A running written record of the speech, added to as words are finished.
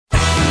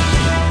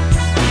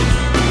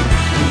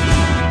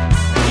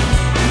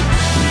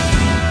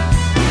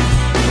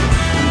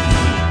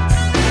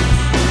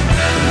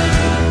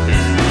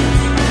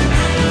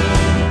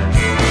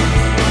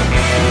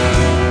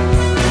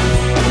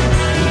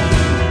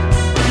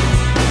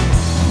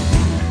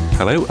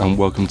Hello and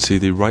welcome to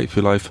the Right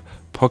for Your Life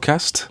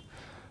podcast.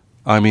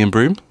 I'm Ian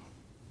Broom.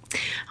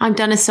 I'm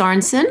Donna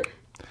Sorensen.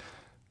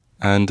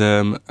 And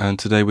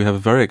today we have a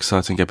very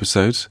exciting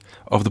episode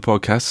of the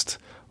podcast,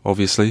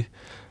 obviously.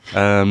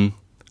 I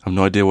have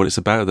no idea what it's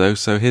about though,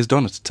 so here's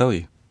Donna to tell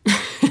you.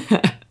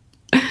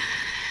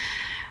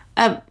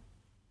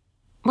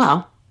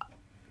 Well,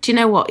 do you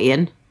know what,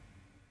 Ian?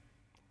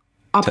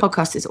 Our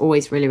podcast is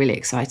always really, really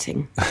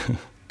exciting.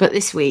 But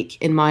this week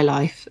in my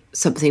life,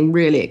 something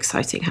really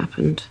exciting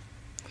happened,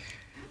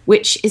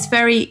 which is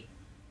very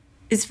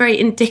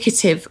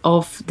indicative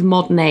of the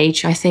modern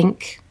age, I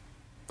think.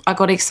 I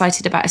got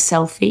excited about a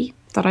selfie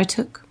that I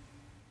took.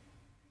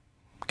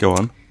 Go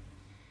on.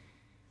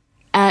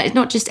 It's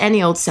not just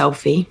any old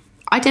selfie.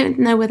 I don't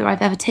know whether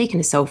I've ever taken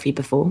a selfie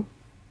before.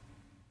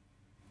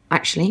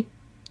 Actually,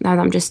 now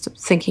that I'm just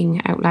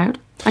thinking out loud,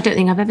 I don't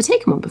think I've ever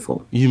taken one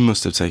before. You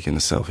must have taken a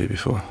selfie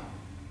before.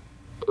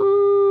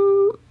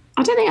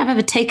 I don't think I've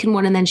ever taken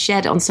one and then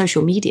shared it on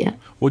social media.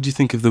 What do you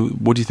think of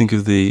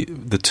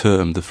the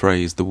term, the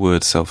phrase, the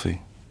word selfie?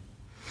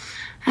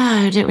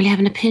 I don't really have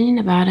an opinion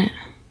about it.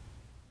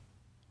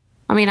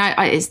 I mean,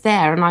 it's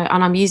there, and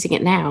I'm using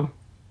it now.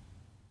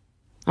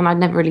 And I'd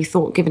never really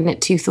given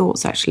it two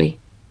thoughts, actually.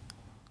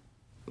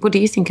 What do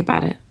you think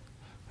about it?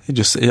 I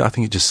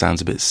think it just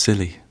sounds a bit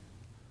silly.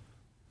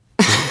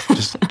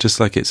 just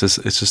like it's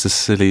just a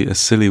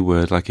silly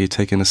word. Like you're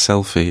taking a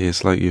selfie.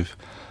 It's like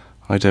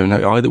I don't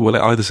know.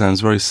 It either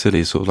sounds very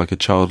silly, sort of like a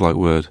childlike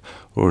word,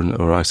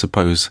 or I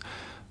suppose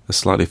a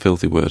slightly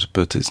filthy word.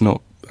 But it's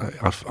not.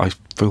 I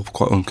feel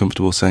quite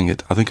uncomfortable saying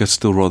it. I think I'd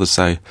still rather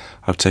say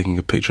I've taken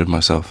a picture of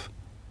myself.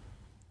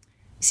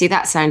 See,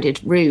 that sounded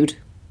rude.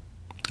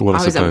 Well,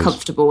 I was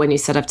uncomfortable when you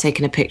said I've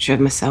taken a picture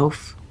of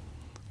myself.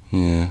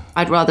 Yeah.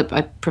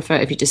 I'd prefer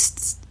if you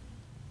just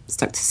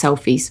stuck to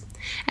selfies.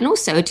 And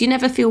also, do you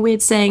never feel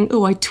weird saying,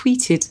 "Oh, I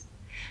tweeted"?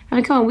 I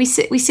mean, come on, we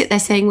sit there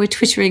saying we're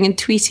twittering and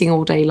tweeting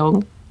all day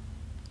long.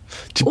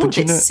 All of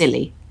it's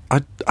silly.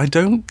 I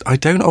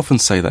don't often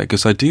say that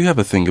because I do have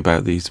a thing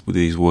about these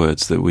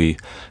words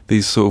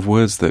these sort of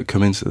words that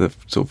come into the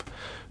sort of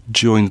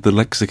joined the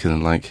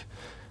lexicon, like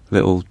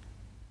little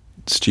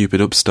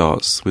stupid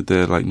upstarts with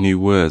their like new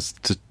words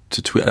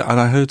to tweet. And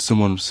I heard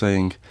someone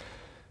saying,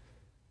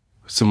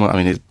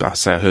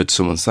 I heard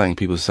someone saying,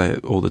 people say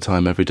it all the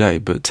time every day,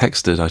 but I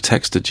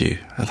texted you.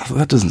 And I thought,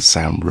 that doesn't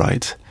sound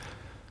right.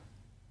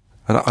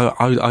 And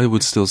I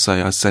would still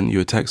say I sent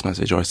you a text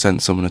message, or I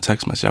sent someone a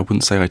text message. I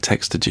wouldn't say I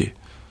texted you.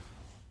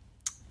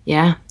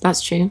 Yeah,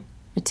 that's true.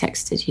 I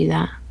texted you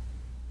that.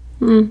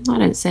 I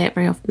don't say it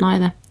very often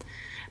either.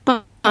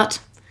 But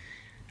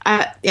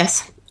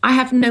yes, I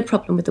have no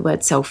problem with the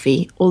word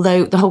selfie,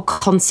 although the whole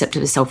concept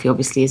of a selfie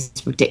obviously is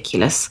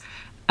ridiculous.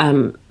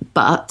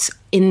 But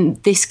in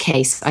this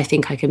case, I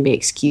think I can be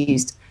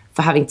excused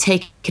for having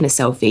taken a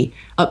selfie,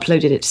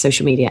 uploaded it to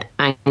social media,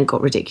 and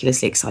got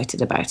ridiculously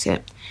excited about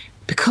it.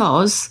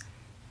 Because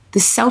the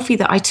selfie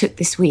that I took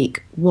this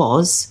week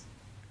was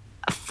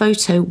a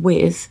photo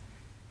with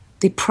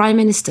the Prime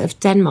Minister of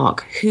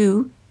Denmark,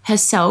 who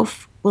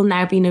herself will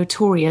now be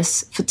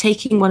notorious for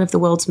taking one of the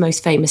world's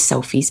most famous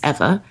selfies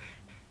ever.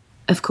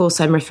 Of course,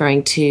 I'm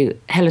referring to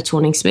Helle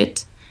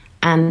Thorning-Schmidt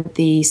and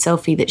the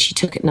selfie that she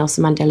took at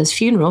Nelson Mandela's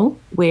funeral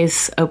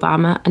with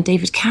Obama and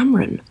David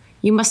Cameron.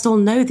 You must all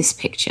know this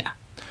picture.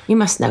 You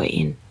must know it,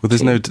 Ian. Well,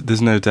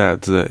 there's no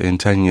doubt that in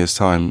 10 years'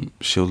 time,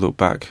 she'll look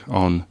back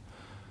on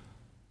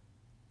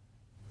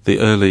the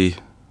early,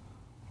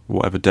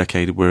 whatever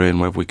decade we're in,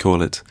 whatever we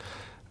call it,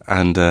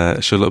 and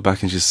she'll look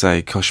back and she'll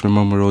say, gosh,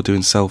 remember when we were all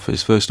doing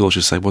selfies? First of all,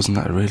 she'll say, wasn't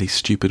that a really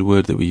stupid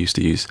word that we used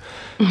to use?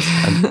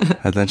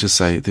 and then she'll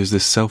say, there's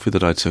this selfie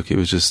that I took. It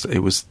was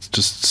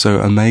just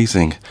so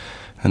amazing.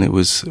 And it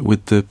was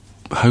with the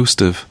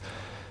host of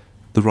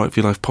the Right for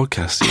Your Life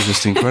podcast. It was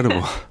just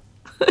incredible.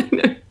 I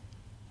know.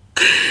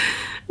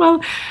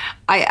 Well,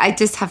 I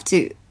just have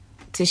to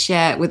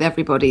share with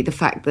everybody the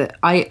fact that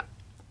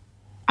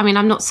I mean,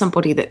 I'm not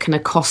somebody that can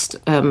accost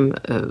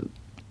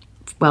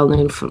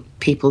well-known for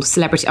people,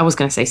 celebrity. I was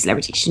going to say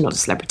celebrity. She's not a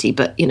celebrity,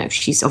 but, you know,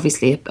 she's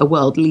obviously a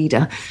world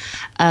leader.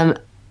 I'm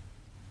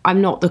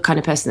not the kind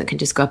of person that can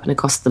just go up and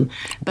accost them.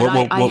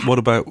 But what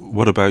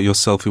about your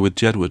selfie with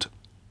Jedward?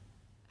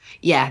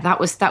 Yeah, that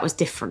was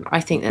different.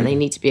 I think that they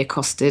need to be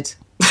accosted,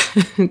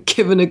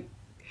 given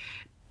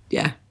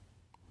yeah.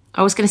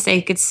 I was going to say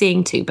good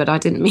seeing to, but I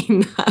didn't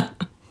mean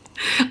that.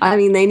 I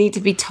mean, they need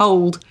to be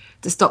told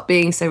to stop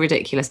being so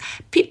ridiculous.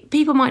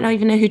 People might not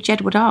even know who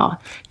Jedward are.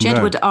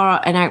 Jedward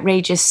are an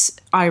outrageous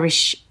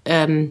Irish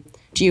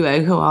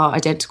duo who are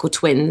identical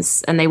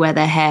twins, and they wear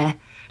their hair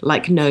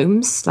like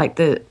gnomes, like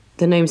the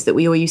gnomes that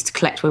we all used to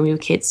collect when we were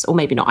kids. Or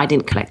maybe not, I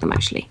didn't collect them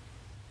actually.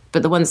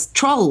 But the ones,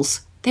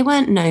 trolls. They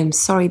weren't gnomes,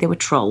 sorry, they were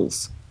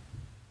trolls.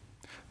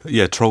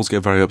 Yeah, trolls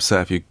get very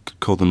upset if you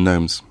call them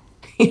gnomes.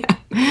 Yeah.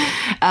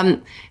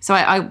 So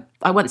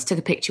I once took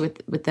a picture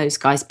with those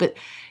guys, but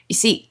you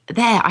see,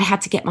 there I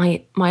had to get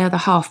my other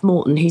half,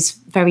 Morten, who's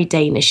very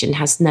Danish and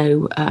has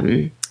no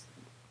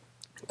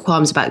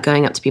qualms about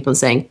going up to people and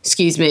saying,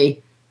 "Excuse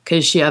me,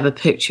 can she have a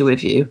picture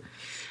with you?"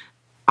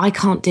 I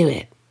can't do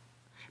it.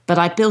 But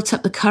I built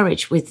up the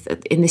courage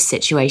in this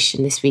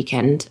situation this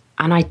weekend,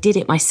 and I did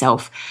it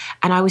myself.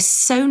 And I was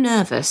so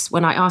nervous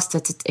when I asked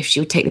her if she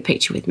would take the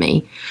picture with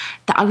me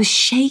that I was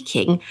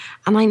shaking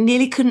and I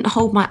nearly couldn't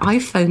hold my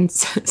iPhone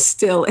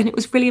still. And it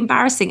was really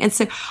embarrassing. And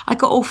so I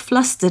got all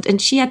flustered,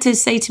 and she had to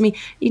say to me,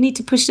 you need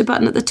to push the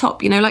button at the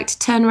top, like to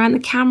turn around the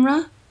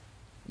camera.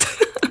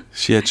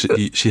 She had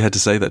to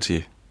say that to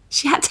you?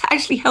 She had to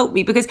actually help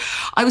me because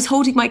I was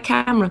holding my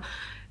camera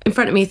in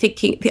front of me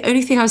thinking, the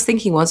only thing I was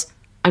thinking was,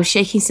 I'm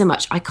shaking so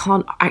much, I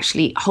can't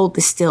actually hold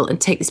this still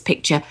and take this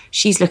picture.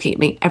 She's looking at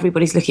me.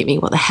 Everybody's looking at me.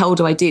 What the hell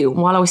do I do?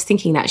 And while I was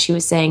thinking that, she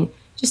was saying,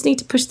 just need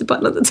to push the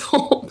button at the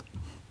top.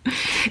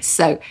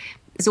 So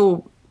it's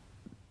all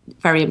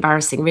very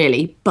embarrassing,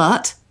 really.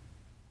 But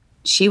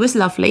she was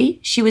lovely.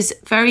 She was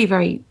very,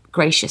 very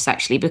gracious,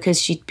 actually,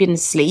 because she'd been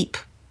asleep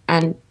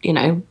and,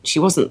 she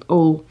wasn't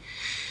all,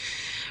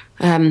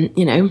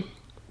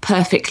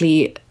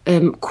 perfectly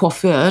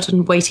coiffured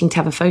and waiting to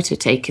have a photo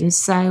taken.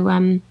 So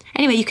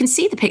anyway, you can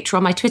see the picture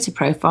on my Twitter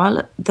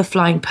profile, The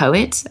Flying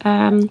Poet.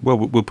 Well,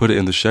 we'll put it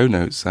in the show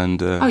notes.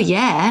 And oh,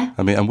 yeah.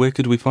 And where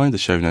could we find the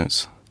show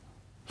notes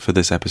for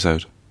this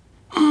episode?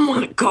 Oh,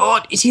 my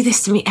God. You do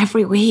this to me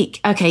every week.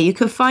 Okay, you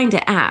can find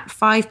it at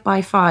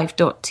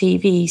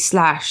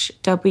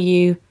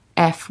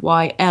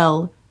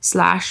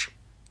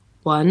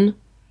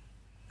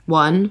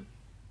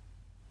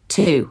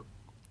 5by5.tv/WFYL/112.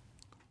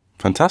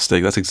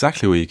 Fantastic. That's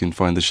exactly where you can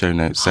find the show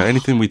notes. So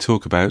anything we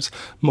talk about,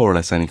 more or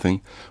less anything,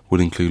 will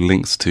include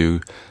links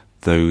to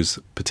those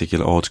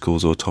particular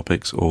articles or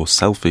topics or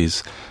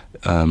selfies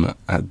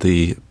at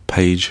the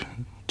page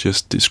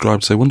just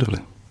described so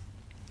wonderfully.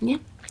 Yeah,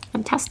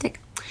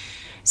 fantastic.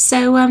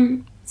 So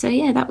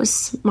yeah, that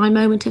was my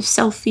moment of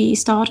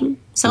selfiedom.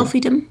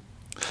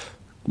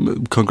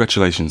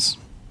 Congratulations.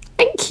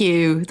 Thank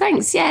you.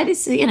 Thanks. Yeah,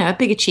 it's a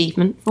big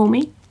achievement for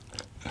me.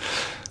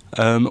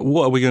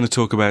 What are we going to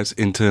talk about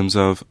in terms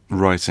of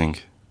writing?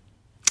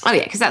 Oh,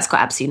 yeah, because that's got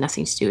absolutely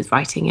nothing to do with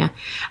writing, yeah.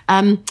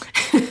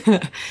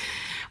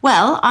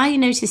 Well, I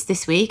noticed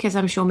this week, as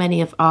I'm sure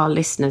many of our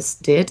listeners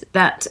did,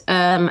 that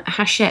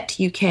Hachette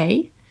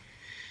UK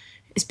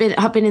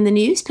have been in the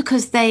news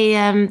because they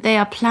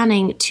are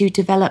planning to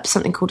develop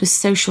something called a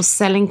social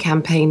selling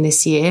campaign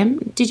this year.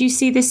 Did you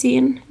see this,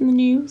 Ian, in the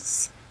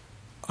news?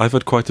 I've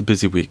had quite a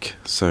busy week,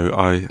 so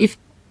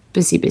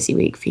Busy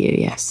week for you,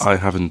 yes. I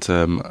haven't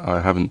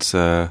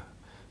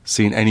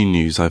seen any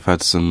news. I've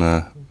had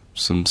some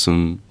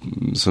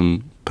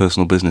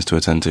personal business to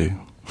attend to.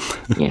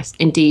 Yes,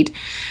 indeed.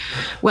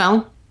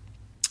 Well,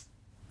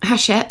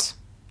 Hachette,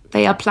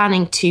 they are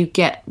planning to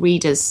get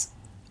readers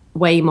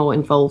way more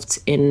involved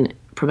in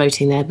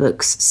promoting their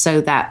books,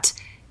 so that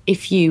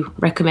if you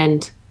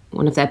recommend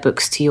one of their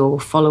books to your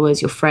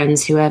followers, your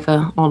friends,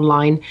 whoever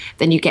online,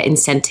 then you get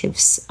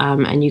incentives,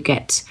 and you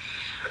get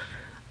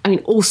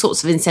all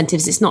sorts of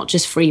incentives. It's not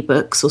just free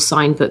books or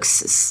signed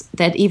books.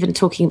 They're even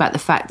talking about the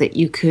fact that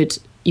you could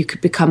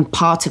become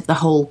part of the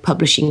whole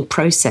publishing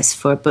process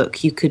for a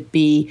book. You could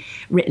be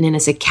written in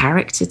as a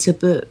character to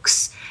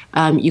books.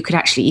 You could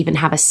actually even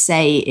have a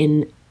say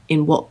in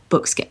what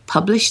books get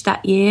published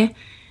that year.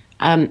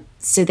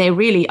 So they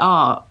really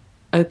are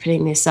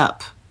opening this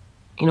up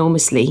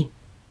enormously.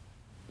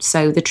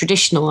 So the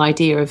traditional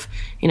idea of,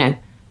 they're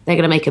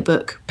going to make a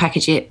book,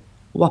 package it,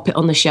 whop it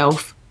on the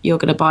shelf, you're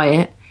going to buy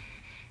it,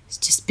 it's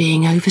just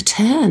being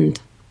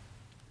overturned.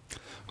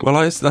 Well,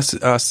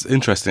 that's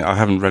interesting. I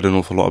haven't read an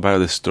awful lot about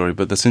this story,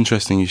 but that's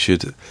interesting. You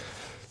should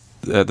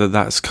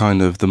that's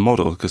kind of the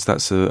model, because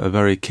that's a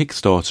very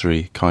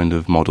Kickstarter-y kind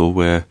of model,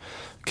 where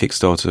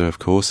Kickstarter, of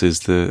course, is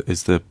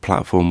the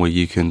platform where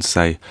you can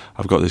say,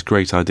 I've got this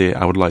great idea,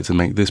 I would like to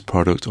make this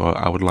product, or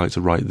I would like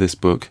to write this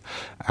book,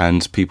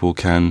 and people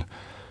can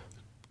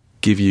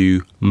give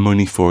you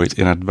money for it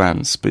in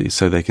advance, but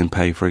so they can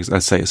pay for it.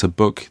 Let's say it's a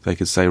book, they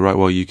could say, right,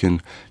 well, you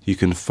can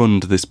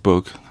fund this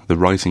book, the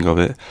writing of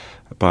it,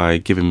 by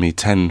giving me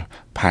 £10,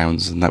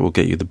 and that will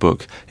get you the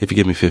book. If you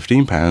give me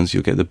 £15,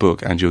 you'll get the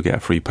book and you'll get a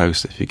free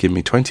poster. If you give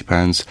me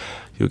 £20,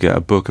 you'll get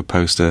a book, a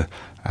poster,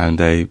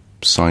 and a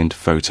signed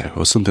photo,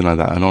 or something like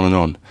that, and on and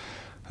on.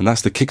 And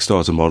that's the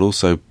Kickstarter model.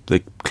 So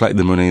they collect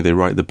the money, they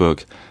write the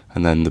book,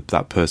 and then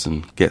that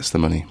person gets the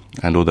money.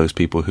 And all those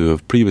people who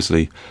have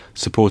previously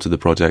supported the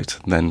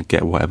project then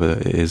get whatever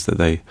it is that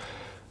they,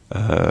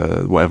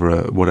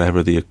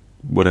 whatever the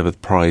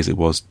prize it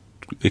was,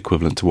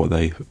 equivalent to what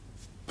they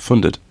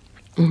funded.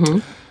 Mm-hmm.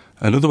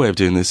 Another way of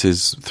doing this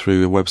is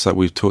through a website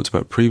we've talked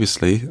about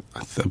previously.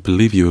 I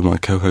believe you were my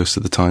co-host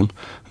at the time,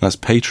 and that's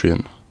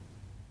Patreon.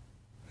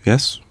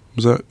 Yes?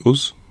 Was that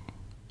us?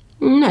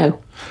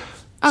 No.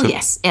 Oh,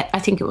 yes. Yeah, I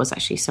think it was,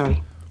 actually.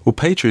 Sorry. Well,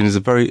 Patreon is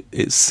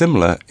it's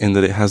similar in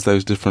that it has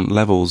those different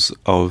levels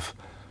of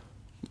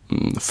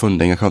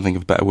funding. I can't think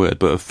of a better word,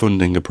 but of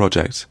funding a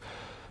project.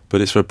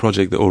 But it's for a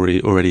project that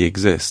already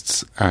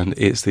exists, and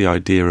it's the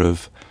idea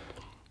of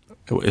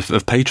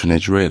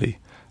patronage, really.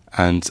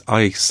 And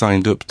I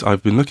signed up.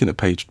 I've been looking at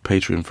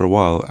Patreon for a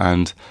while,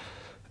 and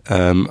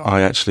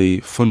I actually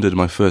funded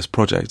my first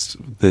project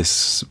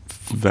this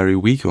very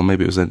week, or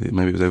maybe it was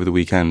over the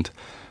weekend.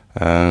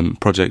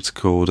 Project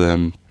called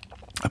a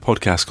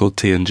podcast called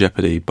Tea and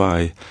Jeopardy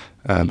by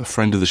a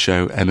friend of the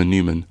show, Emma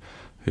Newman,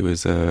 who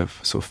is a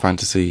sort of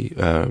fantasy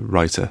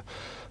writer.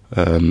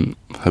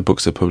 Her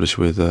books are published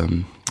with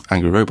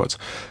Angry Robots,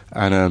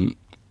 and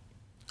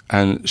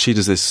she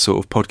does this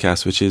sort of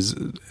podcast, which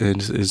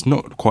is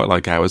not quite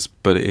like ours,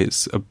 but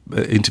it's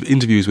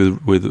interviews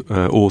with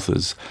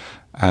authors,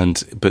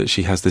 but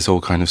she has this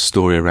whole kind of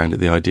story around it.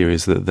 The idea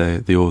is that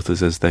the authors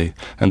the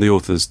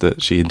authors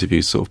that she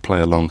interviews sort of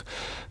play along,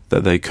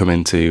 that they come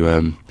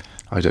into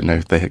I don't know,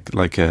 they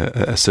like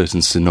a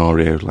certain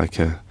scenario, like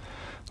a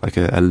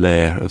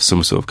lair of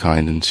some sort of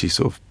kind, and she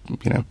sort of,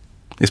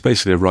 it's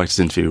basically a writer's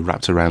interview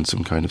wrapped around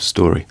some kind of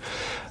story.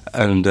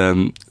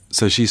 And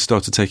so she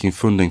started taking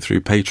funding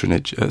through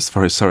patronage, through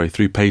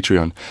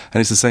Patreon, and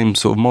it's the same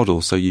sort of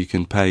model. So you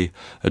can pay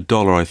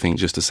 $1, I think,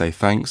 just to say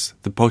thanks.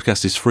 The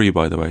podcast is free,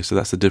 by the way, so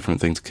that's a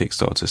different thing to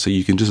Kickstarter. So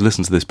you can just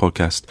listen to this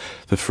podcast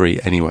for free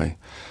anyway,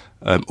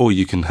 or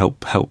you can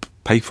help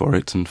pay for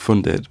it and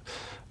fund it,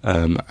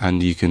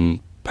 and you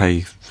can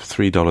pay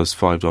 $3,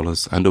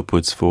 $5, and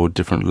upwards for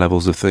different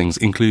levels of things,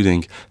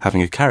 including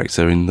having a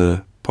character in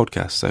the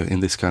podcast. So in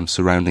this kind of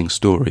surrounding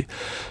story,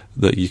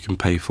 that you can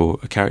pay for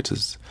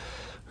characters.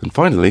 And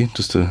finally,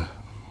 just to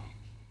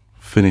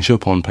finish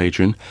up on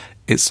Patreon,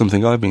 it's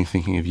something I've been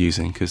thinking of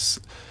using, because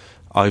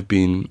I've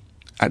been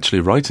actually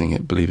writing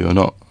it, believe it or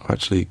not. I've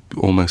actually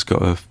almost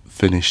got a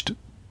finished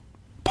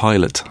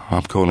pilot,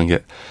 I'm calling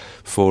it,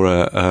 for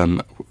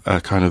a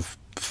kind of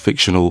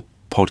fictional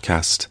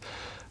podcast.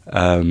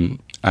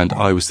 And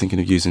I was thinking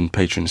of using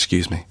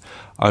Patreon,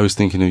 I was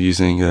thinking of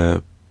using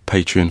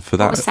Patreon for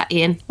that. What was that,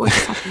 Ian? What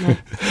just happened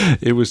there?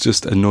 It was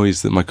just a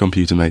noise that my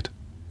computer made.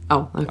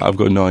 Oh, okay. I've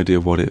got no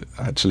idea what it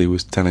actually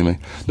was telling me.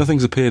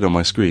 Nothing's appeared on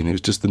my screen. It was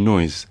just the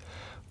noise.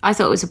 I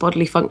thought it was a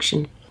bodily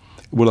function.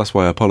 Well, that's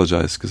why I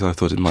apologise, because I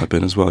thought it might have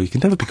been as well. You can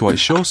never be quite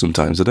sure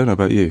sometimes. I don't know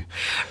about you.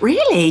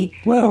 Really?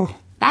 Well,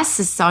 that's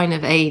a sign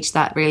of age,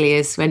 that really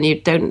is, when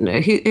you don't know.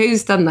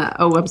 Who's done that?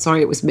 Oh, I'm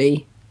sorry, it was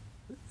me.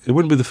 It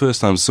wouldn't be the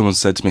first time someone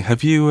said to me,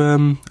 have you,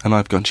 and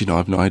I've gone, I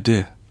have no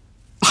idea.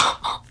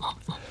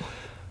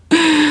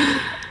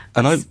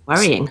 And it's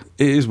worrying.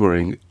 It is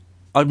worrying.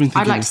 I've been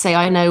thinking... I'd like to say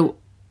I know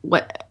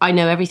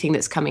everything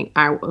that's coming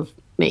out of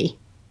me.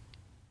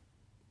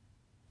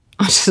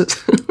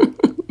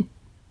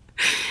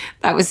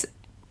 That was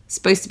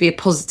supposed to be a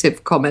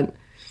positive comment.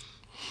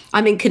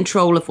 I'm in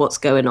control of what's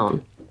going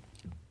on.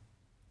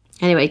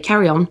 Anyway,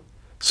 carry on.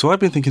 So I've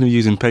been thinking of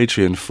using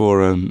Patreon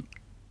for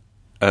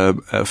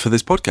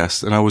this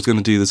podcast, and I was going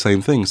to do the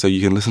same thing. So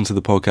you can listen to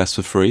the podcast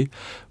for free,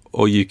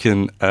 or you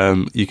can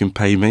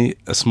pay me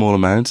a small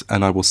amount,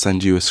 and I will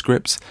send you a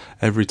script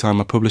every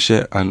time I publish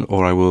it,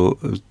 or I will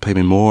pay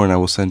me more, and I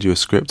will send you a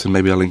script, and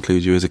maybe I'll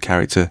include you as a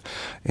character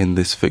in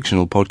this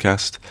fictional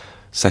podcast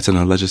set in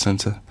a leisure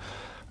centre,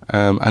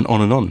 and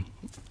on and on.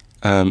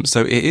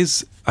 So it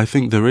is. I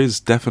think there is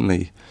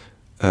definitely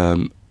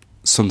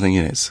something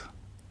in it.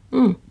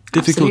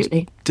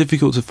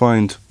 Difficult to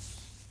find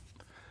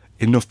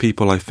enough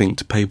people, I think,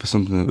 to pay for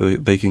something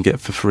that they can get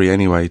for free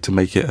anyway, to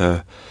make it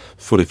a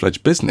fully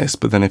fledged business.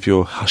 But then if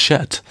you're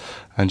Hachette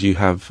and you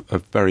have a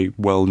very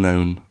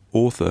well-known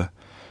author,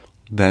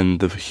 then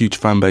the huge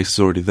fan base is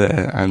already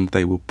there, and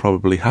they will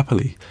probably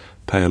happily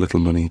pay a little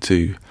money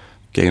to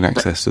gain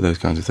access to those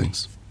kinds of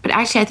things. But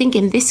actually, I think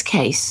in this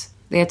case,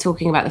 they're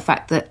talking about the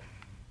fact that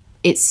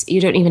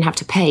you don't even have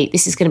to pay.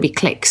 This is going to be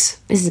clicks.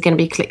 This is going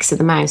to be clicks of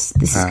the mouse.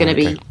 This is going to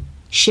be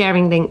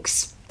sharing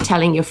links,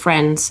 telling your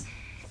friends,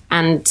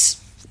 and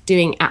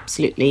doing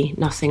absolutely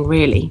nothing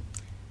really.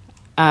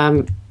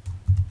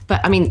 But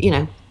I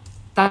mean,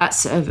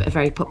 that's a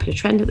very popular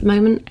trend at the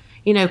moment.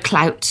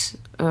 Clout.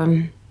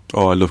 I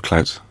love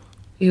clout.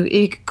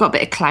 You got a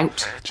bit of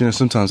clout. Do you know,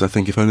 sometimes I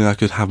think if only I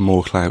could have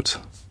more clout.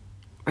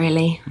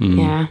 Really?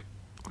 Yeah.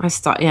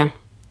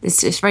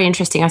 It's very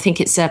interesting. I think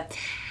it's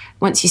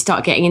once you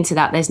start getting into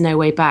that, there's no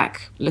way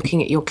back.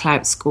 Looking at your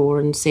clout score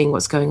and seeing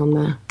what's going on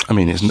there. I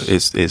mean,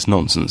 it's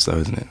nonsense, though,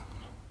 isn't it?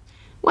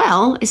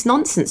 Well, it's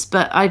nonsense,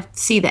 but I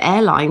see the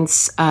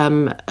airlines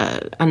and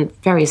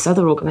various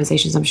other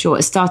organisations, I'm sure,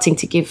 are starting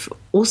to give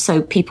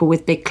also people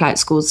with big clout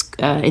scores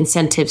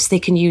incentives. They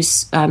can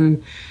use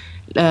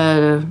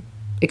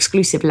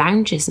exclusive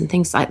lounges and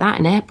things like that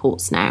in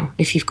airports now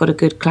if you've got a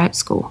good clout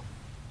score.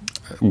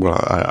 Well,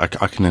 I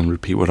can then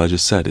repeat what I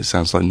just said. It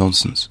sounds like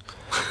nonsense.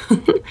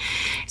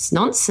 It's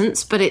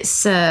nonsense, but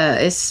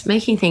it's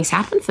making things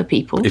happen for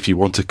people. If you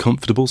want a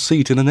comfortable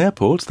seat in an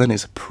airport, then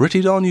it's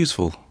pretty darn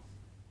useful.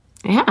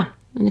 Yeah,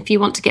 and if you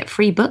want to get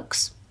free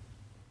books,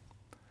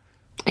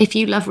 if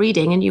you love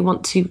reading and you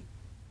want to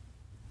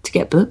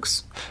get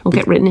books or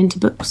get written into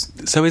books.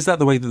 So is that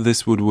the way that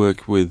this would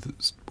work with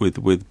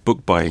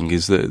book buying?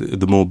 Is that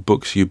the more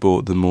books you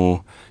bought, the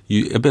more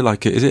is it a bit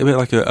like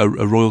a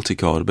royalty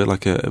card, a bit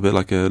like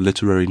a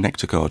literary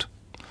nectar card?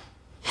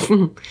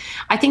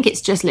 I think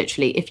it's just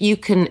literally if you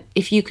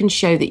can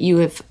show that you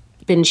have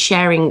been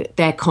sharing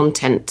their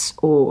content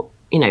or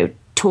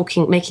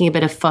making a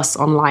bit of fuss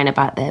online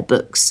about their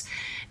books,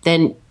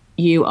 then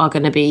you are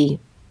going to be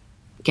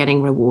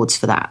getting rewards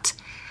for that.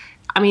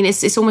 I mean,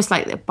 it's almost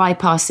like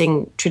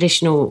bypassing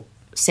traditional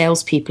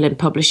salespeople in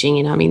publishing.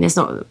 You know, I mean, there's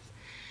not,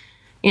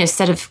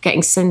 instead of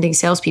sending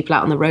salespeople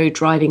out on the road,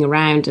 driving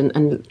around,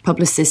 and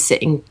publicists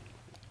sitting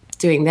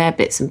doing their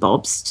bits and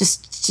bobs,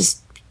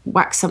 just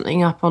whack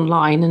something up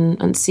online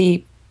and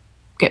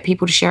get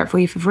people to share it for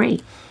you for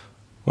free.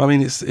 Well, I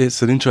mean,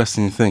 it's an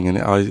interesting thing, and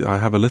I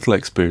have a little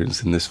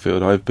experience in this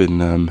field. I've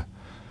been in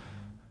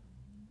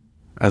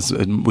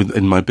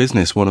my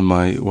business, one of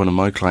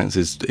my clients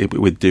is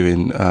with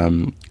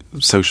doing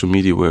social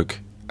media work,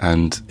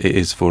 and it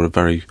is for a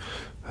very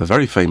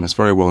famous,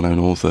 very well known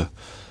author,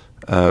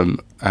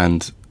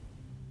 and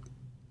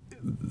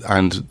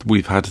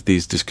we've had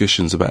these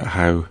discussions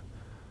about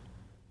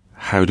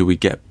how do we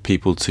get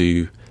people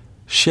to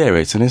share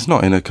it, and it's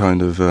not in a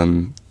kind of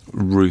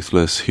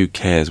ruthless, who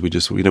cares, we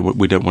don't want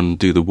to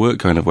do the work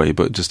kind of way,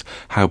 but just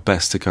how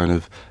best to kind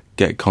of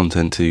get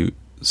content to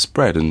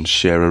spread and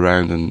share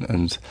around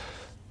and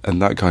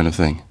that kind of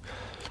thing.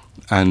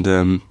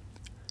 And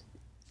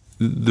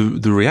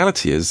the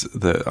reality is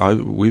that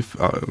I've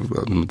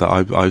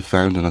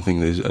found, and I think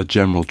there's a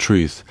general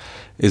truth,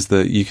 is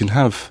that you can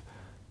have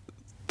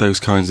those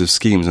kinds of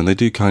schemes and they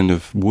do kind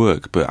of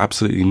work, but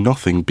absolutely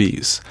nothing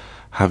beats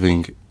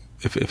having,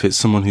 if it's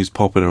someone who's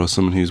popular or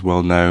someone who's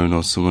well known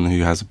or someone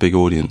who has a big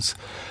audience,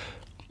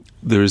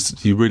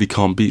 you really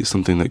can't beat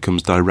something that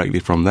comes directly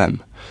from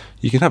them.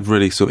 You can have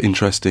really sort of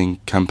interesting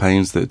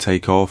campaigns that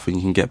take off, and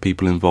you can get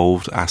people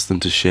involved, ask them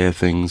to share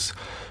things.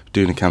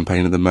 Doing a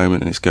campaign at the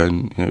moment, and it's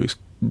going, it's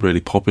really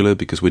popular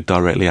because we're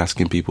directly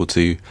asking people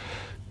to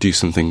do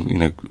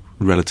something,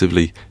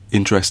 relatively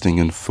interesting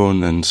and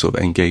fun, and sort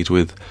of engage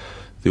with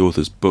the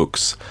author's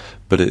books.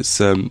 But it's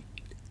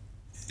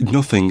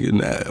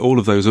nothing. All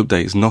of those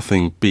updates,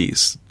 nothing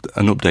beats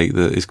an update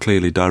that is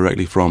clearly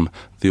directly from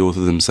the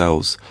author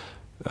themselves.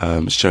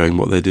 Showing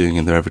what they're doing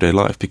in their everyday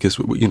life, because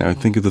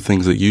think of the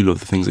things that you love,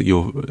 the things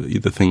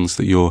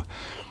that you're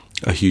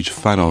a huge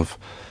fan of.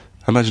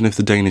 Imagine if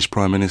the Danish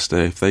Prime Minister,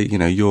 if they,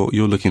 you're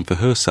looking for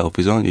her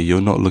selfies, aren't you?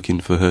 You're not looking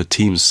for her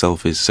team's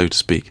selfies, so to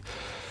speak.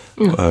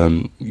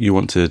 Mm. You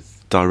want to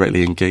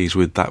directly engage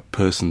with that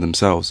person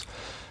themselves,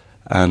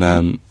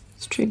 and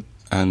it's true.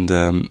 And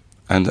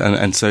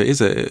so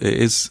it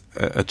is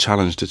a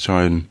challenge to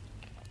try and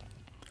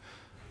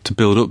to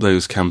build up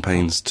those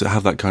campaigns, to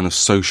have that kind of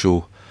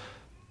social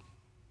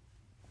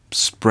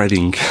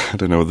spreading. I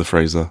don't know what the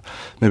phrase are.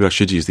 Maybe I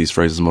should use these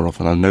phrases more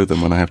often. I know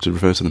them when I have to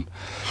refer to them.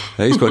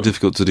 It's quite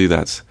difficult to do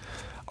that.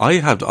 I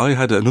had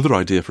another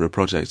idea for a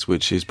project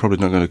which is probably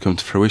not going to come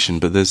to fruition,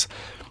 but there's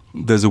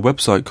a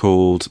website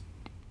called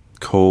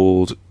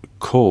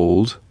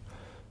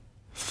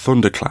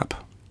Thunderclap.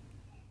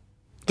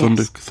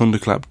 Yes.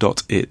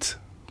 Thunderclap.it.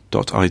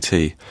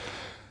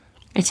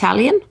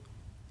 Italian?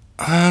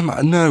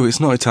 No, it's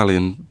not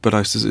Italian, but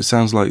it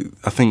sounds like,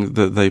 I think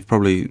that they're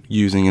probably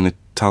using an Italian.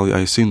 I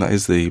assume that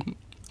is the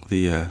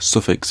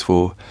suffix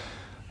for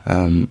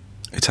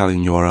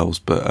Italian URLs,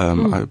 but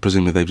I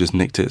presumably they've just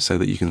nicked it so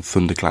that you can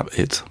thunderclap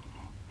it.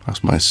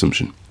 That's my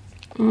assumption.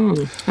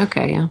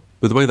 Okay, yeah.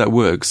 But the way that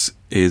works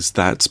is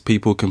that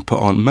people can put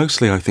on,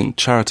 mostly I think,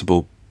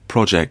 charitable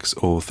projects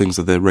or things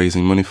that they're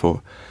raising money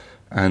for,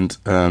 and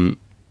and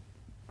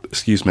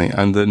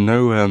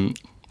that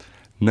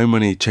no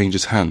money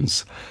changes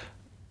hands,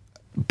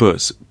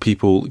 but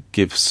people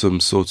give some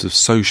sort of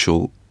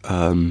social,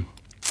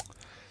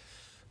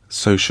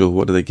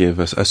 what do they give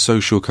us? A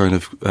social kind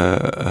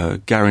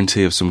of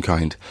guarantee of some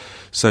kind.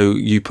 So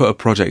you put a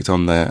project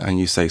on there and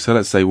you say, so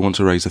let's say we want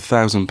to raise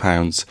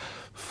 £1,000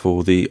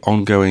 for the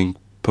ongoing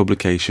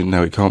publication.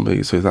 No, it can't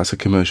be. So that's a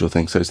commercial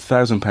thing. So it's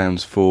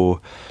 £1,000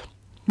 for,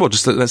 well,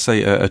 just let's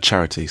say a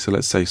charity. So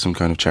let's say some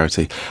kind of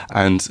charity.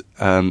 And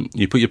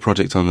you put your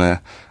project on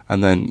there,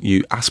 and then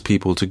you ask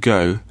people to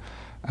go,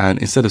 and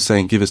instead of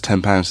saying, give us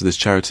 £10 to this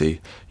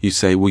charity, you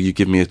say, will you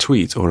give me a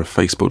tweet or a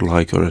Facebook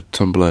like or a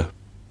Tumblr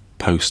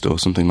post or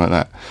something like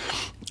that?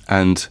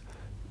 And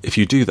if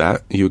you do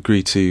that, you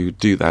agree to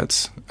do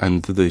that,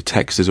 and the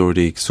text is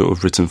already sort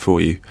of written for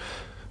you,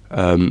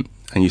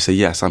 and you say,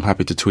 yes, I'm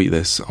happy to tweet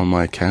this on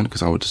my account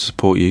because I want to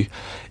support you.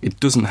 It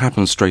doesn't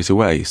happen straight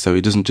away, so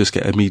it doesn't just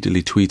get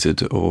immediately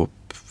tweeted or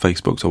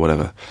Facebooked or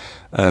whatever.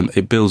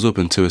 It builds up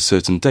into a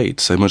certain date.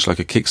 So much like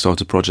a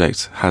Kickstarter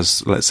project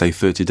has, let's say,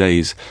 30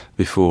 days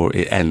before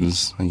it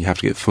ends, and you have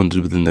to get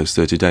funded within those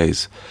 30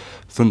 days.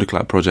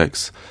 Thunderclap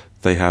projects,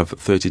 they have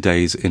 30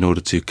 days in order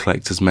to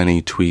collect as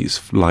many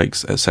tweets,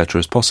 likes, etc.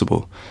 as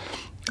possible.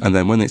 And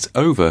then when it's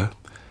over,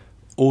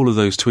 all of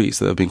those tweets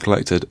that have been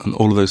collected and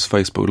all of those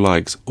Facebook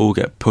likes all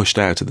get pushed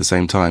out at the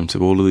same time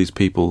to all of these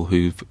people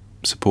who've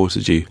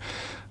supported you,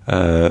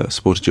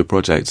 supported your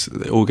project.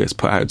 It all gets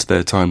put out to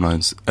their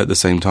timelines at the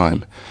same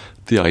time.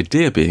 The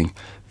idea being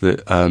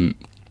that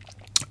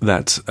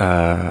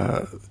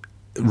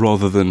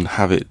rather than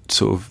have it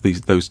sort of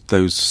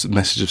those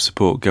messages of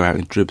support go out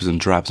in dribs and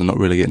drabs and not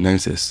really get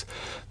noticed,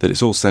 that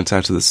it's all sent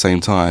out at the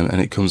same time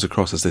and it comes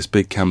across as this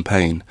big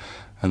campaign.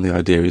 And the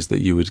idea is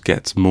that you would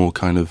get more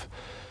kind of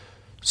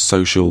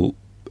social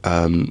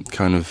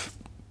kind of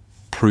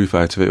proof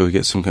out of it, or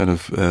get some kind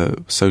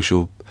of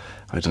social,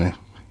 I don't know.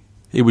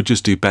 It would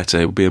just do better.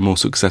 It would be a more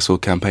successful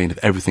campaign if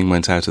everything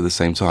went out at the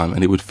same time,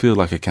 and it would feel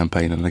like a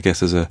campaign. And I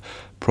guess as a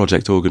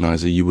project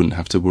organizer, you wouldn't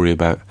have to worry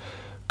about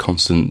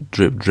constant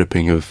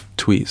dripping of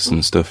tweets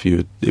and stuff.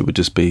 It would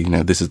just be,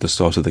 this is the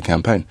start of the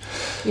campaign.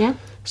 Yeah.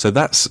 So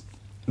that's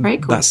very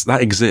cool. That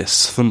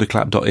exists.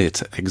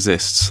 Thunderclap.it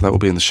exists. That will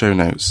be in the show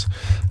notes.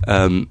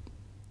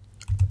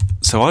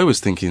 So I was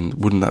thinking,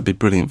 wouldn't that be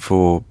brilliant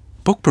for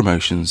book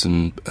promotions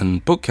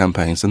and book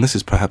campaigns? And this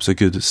is perhaps a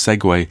good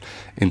segue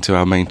into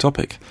our main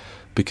topic,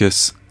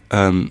 because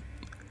one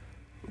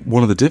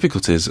of the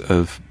difficulties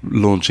of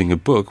launching a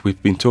book,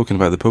 we've been talking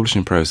about the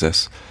publishing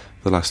process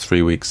the last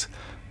 3 weeks.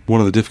 One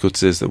of the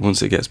difficulties is that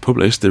once it gets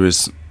published, there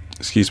is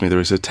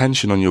a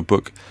tension on your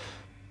book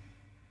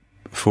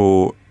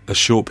for a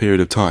short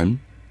period of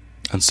time,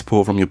 and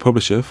support from your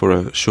publisher for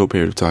a short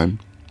period of time,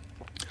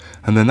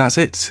 and then that's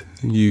it.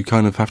 You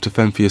kind of have to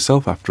fend for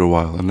yourself after a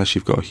while, unless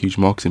you've got a huge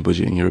marketing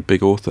budget and you're a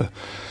big author.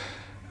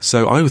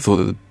 So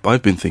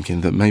I've been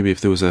thinking that maybe if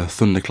there was a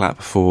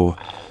thunderclap for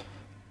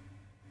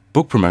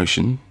book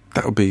promotion,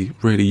 that would be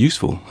really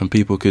useful, and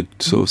people could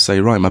sort of say,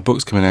 right, my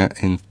book's coming out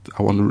I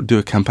want to do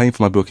a campaign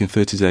for my book in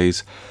 30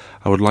 days.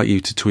 I would like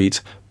you to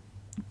tweet,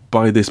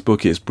 buy this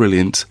book, it's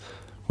brilliant,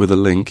 with a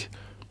link,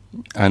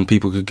 and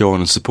people could go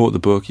on and support the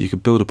book. You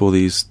could build up all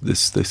these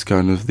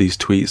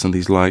tweets and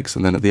these likes,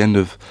 and then at the end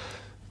of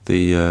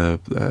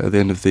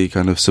the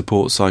kind of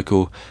support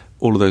cycle,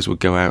 all of those would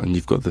go out, and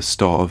you've got the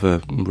start of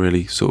a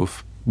really sort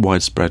of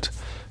widespread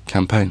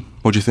campaign.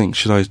 What do you think?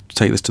 Should I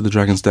take this to the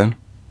Dragon's Den?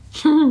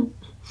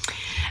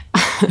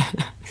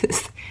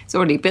 It's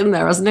already been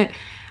there, hasn't it?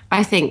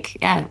 I think,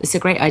 yeah, it's a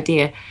great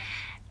idea.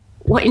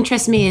 What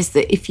interests me is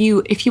that if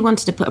you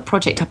wanted to put a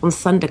project up on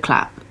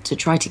Thunderclap to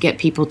try to get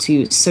people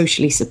to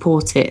socially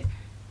support it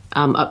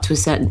up to a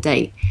certain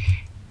date,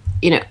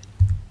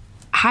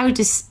 how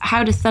does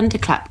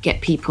Thunderclap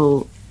get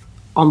people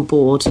on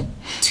board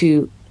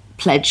to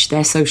pledge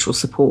their social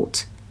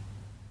support?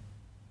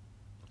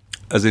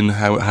 As in,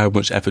 how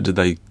much effort did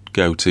they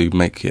go to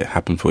make it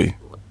happen for you?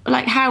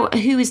 Like,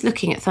 who is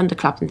looking at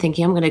Thunderclap and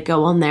thinking, I'm going to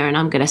go on there and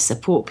I'm going to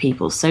support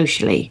people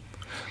socially?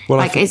 Well,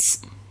 I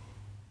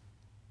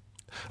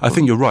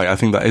think you're right. I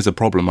think that is a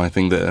problem. I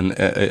think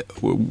that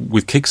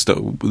with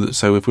Kickstarter,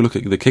 so if we look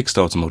at the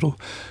Kickstarter model,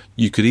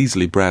 you could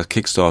easily browse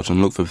Kickstarter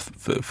and look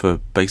for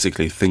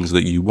basically things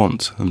that you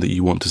want and that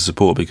you want to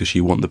support because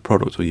you want the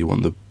product or you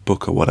want the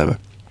book or whatever.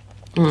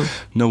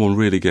 No one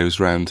really goes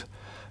round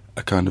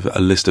a kind of a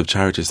list of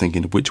charities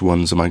thinking, which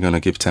ones am I going to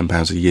give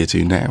 £10 a year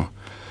to now?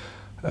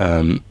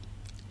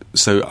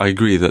 So I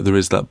agree that there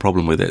is that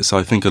problem with it. So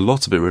I think a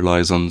lot of it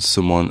relies on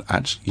someone,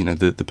 actually,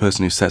 the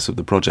person who sets up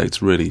the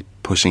project really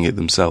pushing it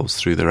themselves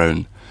through their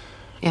own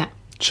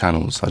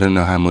channels. I don't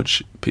know how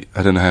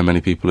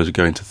many people are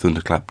going to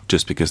Thunderclap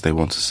just because they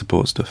want to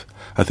support stuff.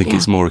 I think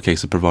it's more a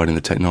case of providing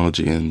the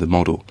technology and the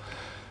model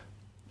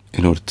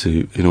in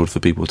order for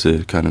people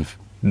to kind of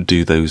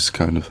do those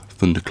kind of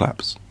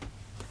Thunderclaps.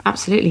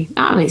 Absolutely.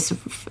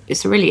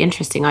 It's a really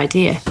interesting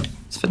idea.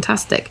 It's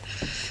fantastic.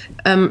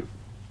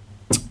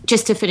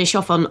 Just to finish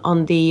off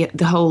on the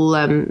whole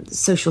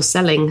social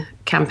selling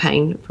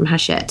campaign from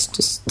Hachette,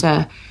 just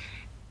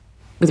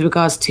with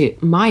regards to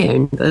my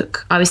own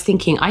book, I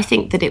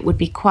think that it would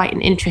be quite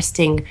an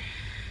interesting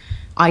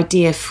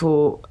idea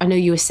for, I know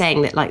you were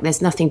saying that like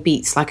there's nothing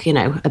beats like,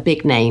 a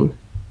big name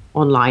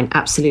online,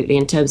 absolutely,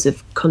 in terms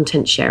of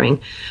content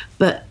sharing.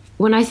 But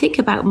when I think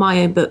about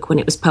my own book when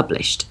it was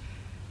published,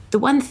 the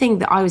one thing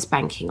that I was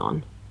banking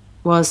on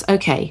was,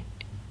 okay,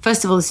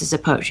 first of all, this is a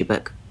poetry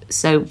book,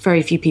 so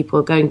very few people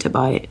are going to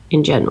buy it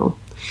in general.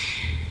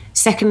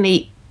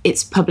 Secondly,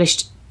 it's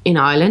published in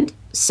Ireland,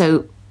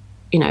 so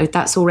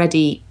that's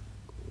already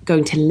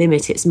going to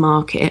limit its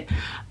market.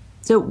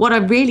 So what I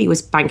really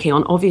was banking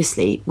on,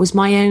 obviously, was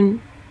my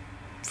own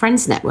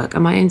friends network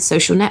and my own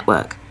social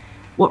network.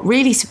 What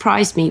really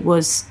surprised me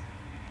was,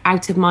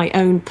 out of my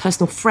own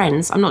personal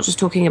friends, I'm not just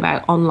talking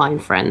about online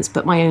friends,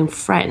 but my own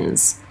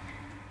friends,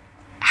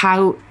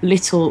 how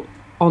little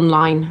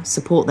online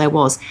support there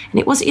was. And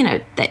it was,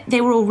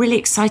 they were all really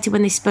excited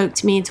when they spoke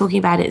to me and talking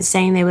about it and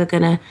saying they were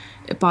going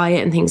to buy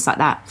it and things like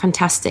that.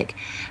 Fantastic.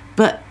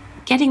 But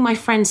getting my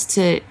friends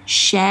to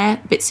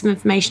share bits of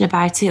information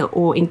about it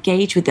or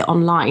engage with it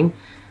online,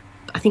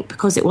 I think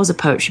because it was a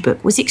poetry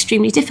book, was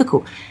extremely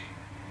difficult.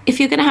 If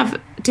you're going to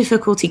have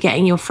difficulty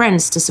getting your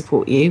friends to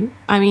support you,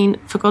 I mean,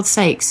 for God's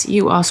sakes,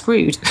 you are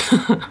screwed.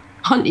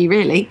 Aren't you,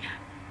 really?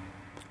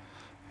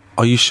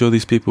 Are you sure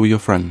these people were your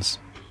friends?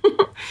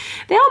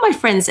 They are my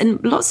friends,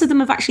 and lots of them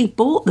have actually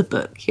bought the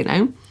book,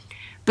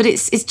 But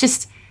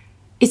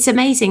it's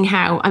amazing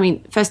how, I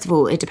mean, first of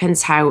all, it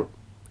depends how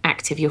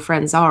active your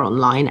friends are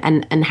online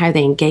and how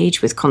they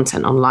engage with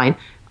content online.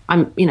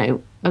 A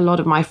lot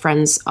of my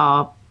friends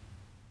are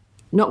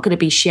not going to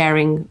be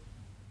sharing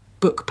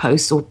book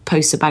posts or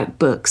posts about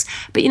books.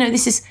 But,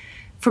 this is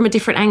from a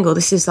different angle.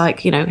 This is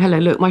like, hello,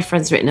 look, my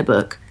friend's written a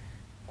book,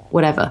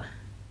 whatever.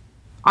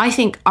 I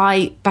think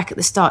back at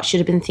the start, should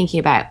have been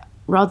thinking about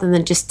rather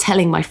than just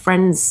telling my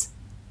friends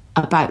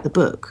about the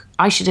book,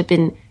 I should have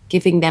been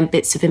giving them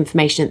bits of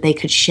information that they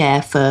could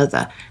share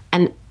further.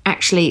 And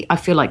actually, I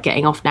feel like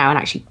getting off now and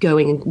actually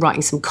going and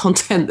writing some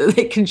content that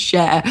they can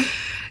share.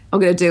 I'm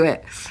going to do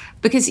it.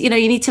 Because, you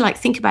need to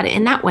think about it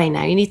in that way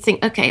now. You need to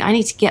think, okay, I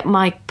need to get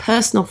my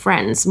personal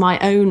friends, my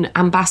own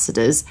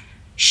ambassadors,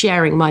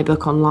 sharing my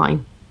book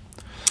online.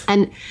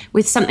 And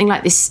with something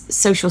like this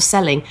social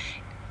selling,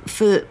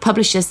 for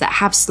publishers that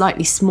have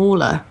slightly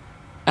smaller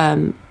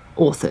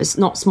authors,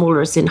 not smaller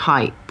as in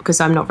height,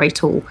 because I'm not very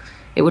tall,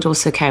 it would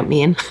also count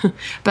me in,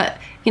 but,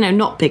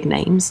 not big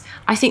names,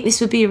 I think this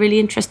would be a really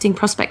interesting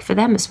prospect for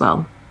them as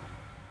well.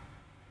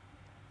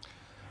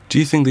 Do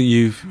you think that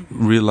you've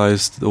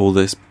realised all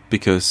this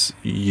because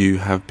you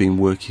have been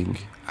working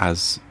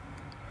as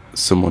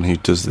someone who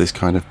does this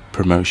kind of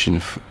promotion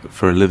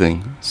for a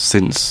living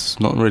since,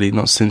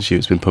 not since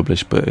it's been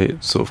published, but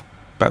it's sort of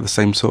about the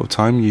same sort of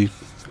time you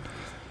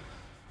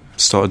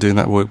started doing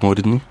that work more,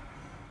 didn't you?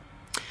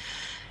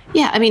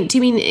 Yeah, I mean, do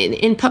you mean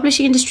in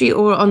publishing industry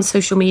or on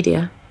social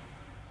media?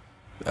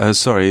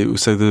 Sorry,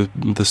 so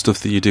the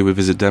stuff that you do with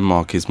Visit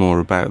Denmark is more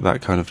about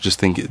that kind of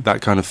thinking,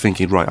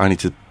 right, I need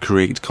to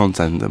create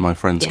content that my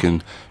friends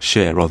can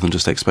share rather than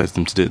just expect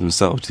them to do it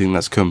themselves. Do you think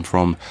that's come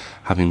from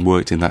having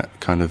worked in that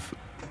kind of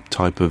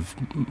type of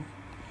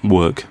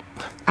work?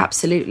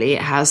 Absolutely,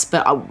 it has.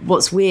 But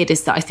what's weird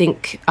is that I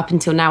think up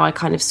until now I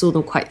kind of saw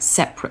them quite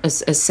separate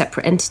as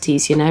separate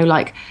entities.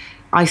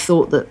 I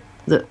thought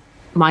that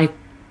my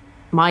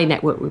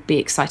network would be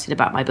excited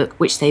about my book,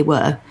 which they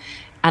were,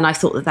 and I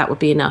thought that would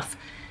be enough.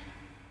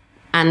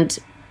 And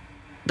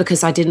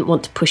because I didn't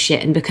want to push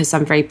it, and because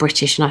I'm very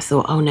British, and I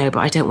thought, oh no, but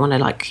I don't want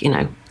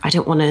to I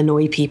don't want to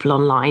annoy people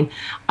online.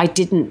 I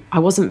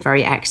wasn't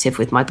very active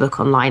with my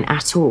book online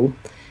at all.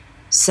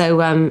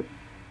 So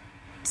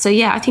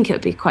yeah, I think it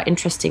would be quite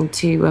interesting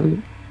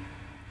to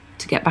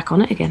get back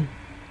on it again.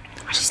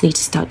 I just need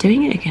to start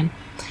doing it again.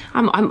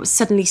 I'm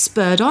suddenly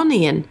spurred on,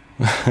 Ian,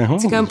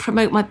 to go and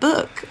promote my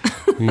book.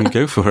 You can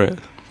go for it.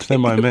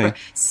 Don't mind me.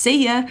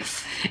 See ya.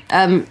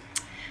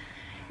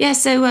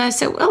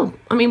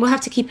 We'll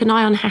have to keep an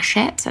eye on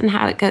Hachette and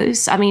how it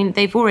goes. I mean,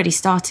 they've already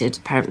started,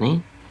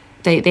 apparently.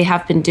 They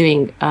have been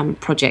doing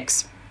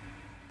projects,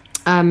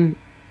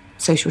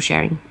 social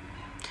sharing.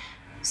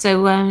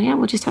 So,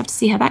 we'll just have to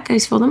see how that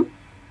goes for them.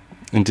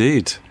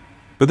 Indeed.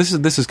 But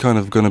this is kind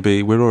of going to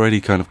be, we're already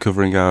kind of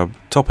covering our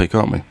topic,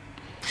 aren't we?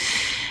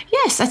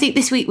 Yes, I think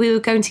this week we were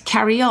going to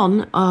carry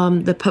on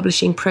the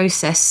publishing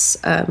process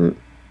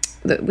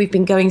that we've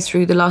been going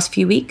through the last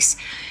few weeks.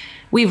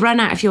 We've run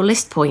out of your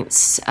list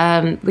points.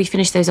 We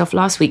finished those off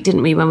last week,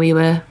 didn't we, when we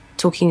were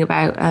talking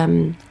about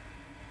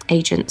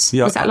agents?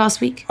 Yeah, was that last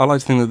week? I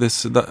like to think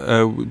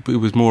that it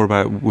was more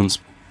about once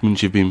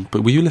you've been...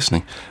 But were you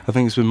listening? I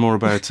think it's been more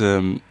about...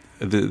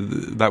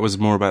 that was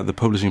more about the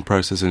publishing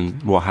process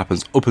and what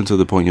happens up until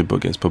the point your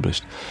book gets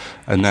published.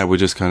 And now we're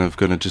just kind of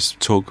going to just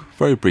talk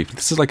very briefly.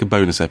 This is like a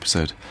bonus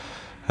episode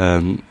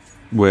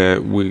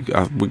where we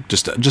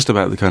just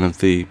about the kind of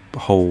the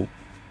whole...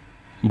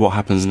 what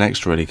happens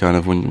next, really, kind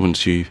of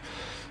once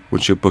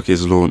your book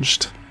is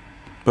launched.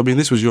 But I mean,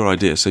 this was your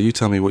idea, so you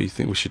tell me what you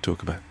think we should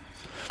talk about.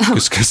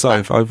 Because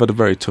I've had a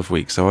very tough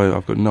week, so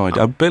I've got no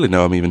idea. I barely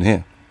know I'm even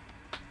here.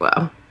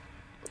 Well,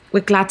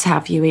 we're glad to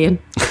have you, Ian.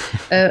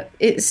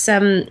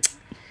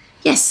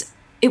 Yes,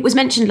 it was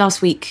mentioned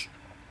last week,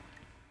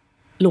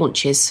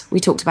 launches. We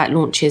talked about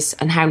launches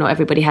and how not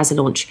everybody has a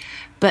launch.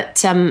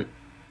 But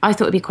I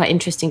thought it'd be quite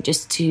interesting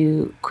just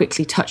to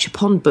quickly touch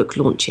upon book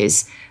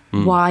launches,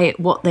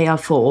 what they are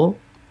for,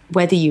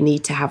 whether you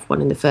need to have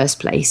one in the first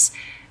place,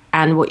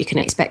 and what you can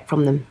expect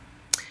from them.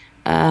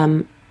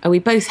 We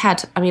both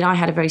had, I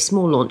had a very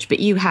small launch, but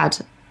you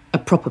had a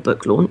proper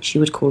book launch, you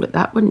would call it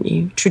that, wouldn't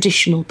you?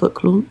 Traditional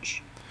book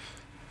launch.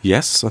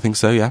 Yes, I think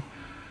so, yeah.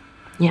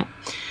 Yeah.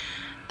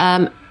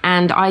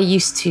 And I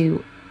used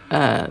to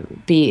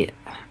be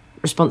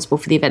responsible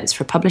for the events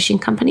for a publishing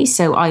company,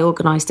 so I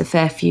organised a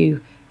fair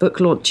few book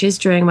launches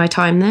during my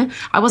time there.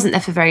 I wasn't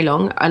there for very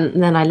long,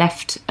 and then I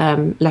left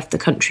the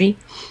country.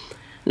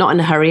 Not in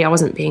a hurry, I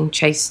wasn't being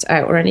chased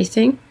out or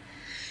anything.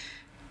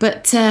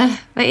 But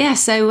yeah,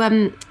 so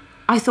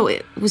I thought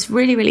it was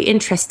really, really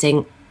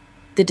interesting,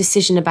 the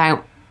decision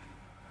about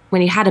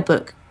when you had a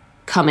book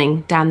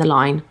coming down the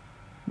line,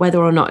 whether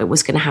or not it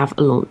was going to have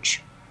a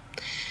launch.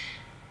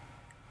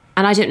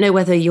 And I don't know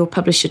whether your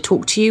publisher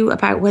talked to you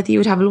about whether you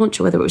would have a launch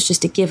or whether it was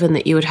just a given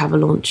that you would have a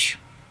launch.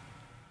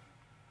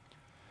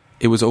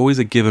 It was always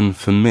a given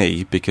for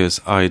me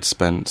because I'd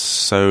spent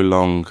so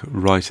long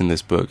writing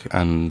this book,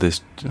 and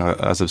this,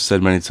 as I've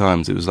said many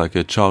times, it was like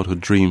a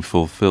childhood dream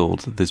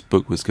fulfilled. This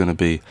book was going to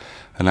be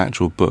an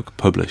actual book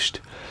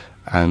published.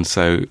 And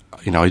so,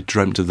 I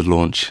dreamt of the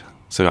launch,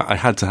 so I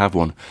had to have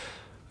one.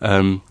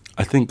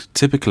 I think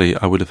typically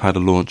I would have had a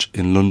launch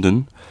in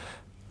London,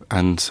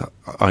 and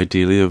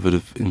ideally I would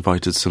have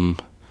invited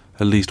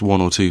at least one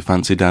or two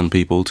Fancy Dan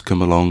people to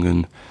come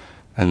along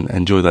and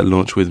enjoy that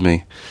launch with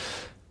me.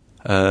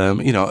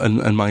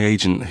 And my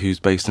agent, who's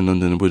based in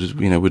London, would have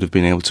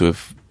been able to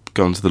have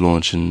gone to the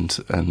launch and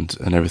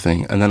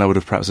everything, and then I would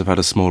have perhaps have had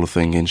a smaller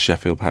thing in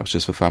Sheffield, perhaps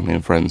just for family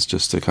and friends,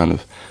 just to kind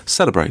of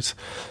celebrate.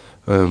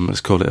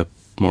 Let's call it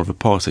more of a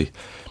party.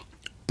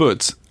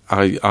 But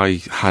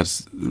I had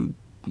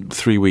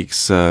 3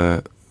 weeks.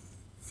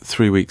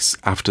 3 weeks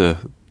after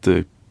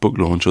the book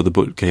launch or the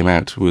book came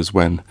out was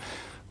when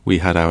we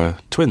had our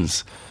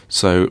twins.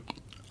 So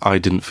I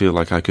didn't feel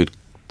like I could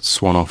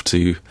swan off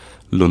to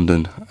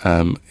London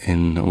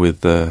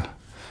with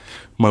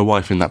my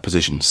wife in that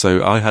position.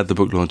 So I had the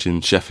book launch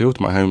in Sheffield,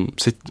 my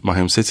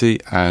home city,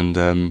 and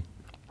it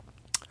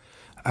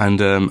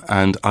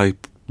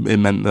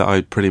meant that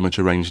I pretty much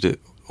arranged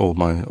it all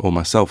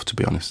myself, to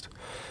be honest.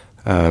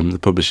 The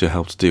publisher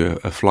helped do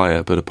a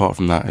flyer, but apart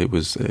from that, it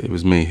was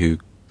me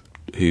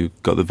who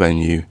got the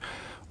venue,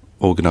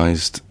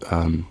 organised,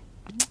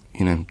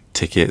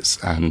 tickets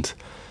and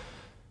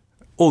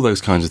all those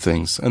kinds of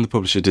things. And the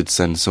publisher did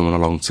send someone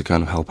along to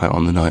kind of help out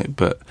on the night,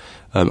 but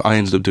I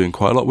ended up doing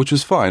quite a lot, which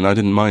was fine. I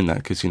didn't mind that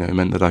because it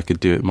meant that I could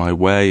do it my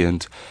way,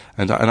 and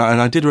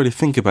I did really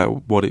think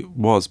about what it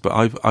was. But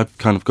I've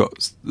kind of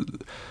got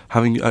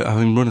having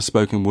run a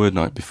spoken word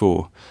night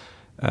before,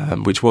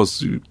 which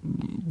was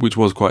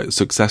quite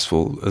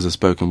successful as a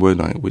spoken word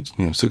night. Which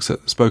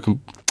spoken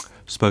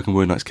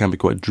word nights can be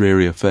quite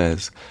dreary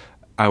affairs.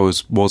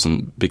 Ours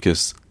wasn't,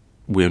 because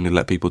we only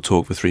let people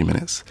talk for 3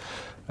 minutes.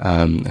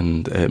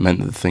 And it meant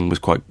that the thing was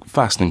quite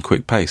fast and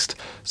quick paced.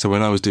 So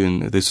when I was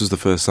this was the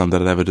first time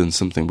that I'd ever done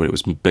something where it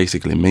was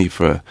basically me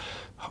for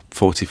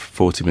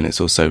 40 minutes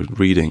or so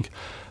reading.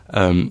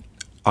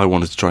 I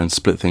wanted to try and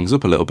split things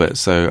up a little bit.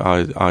 So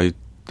I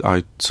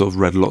sort of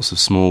read lots of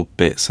small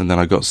bits, and then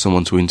I got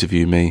someone to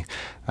interview me,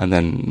 and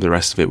then the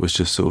rest of it was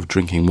just sort of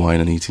drinking wine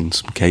and eating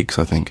some cakes,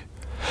 I think.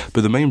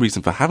 But the main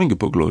reason for having a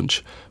book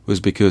launch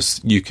was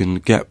because you can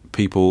get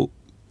people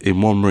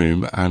in one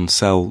room and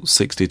sell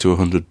 60 to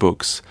 100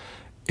 books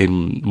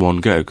in one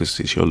go, because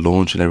it's your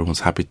launch and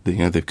everyone's happy.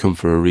 They've come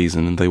for a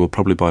reason, and they will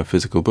probably buy a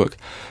physical book.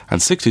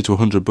 And 60 to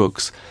 100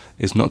 books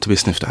is not to be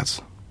sniffed at.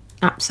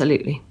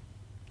 Absolutely.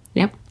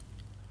 Yep.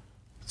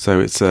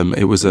 So not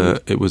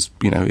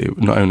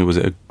only was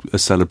it a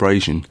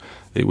celebration,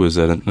 it was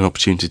an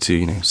opportunity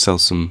to sell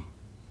some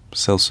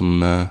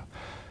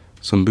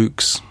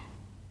books.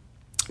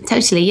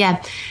 Totally,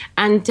 yeah.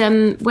 And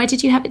where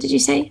did you have it, did you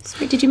say?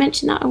 Sorry, did you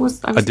mention that?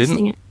 I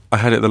didn't. It. I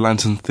had it at the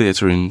Lantern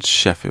Theatre in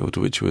Sheffield,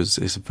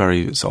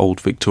 it's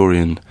old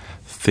Victorian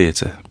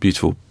theatre,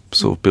 beautiful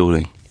sort of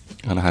building.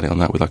 And I had it on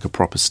that with like a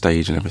proper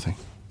stage and everything.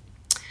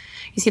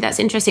 You see, that's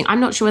interesting. I'm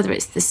not sure whether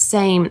it's the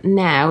same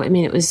now. I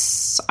mean,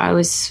 I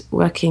was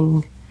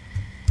working,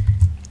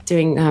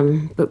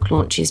 doing book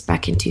launches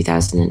back in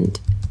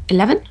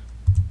 2011.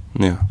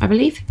 Yeah. I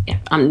believe. Yeah,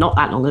 not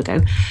that long ago.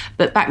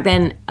 But back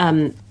then,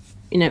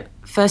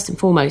 first and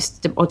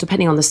foremost, or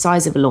depending on the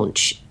size of a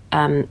launch,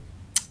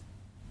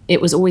 it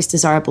was always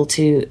desirable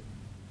to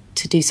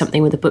do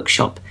something with a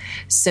bookshop,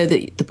 so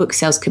that the book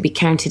sales could be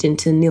counted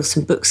into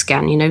Nielsen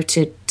Bookscan,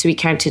 to be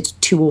counted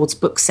towards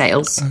book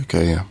sales.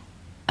 Okay, yeah.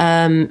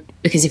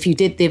 Because if you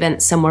did the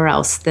event somewhere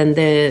else, then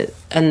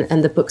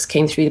the books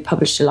came through the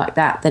publisher like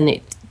that, then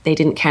they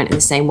didn't count in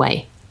the same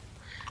way.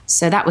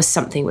 So that was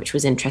something which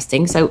was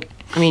interesting. So,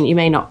 I mean, you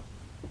may not,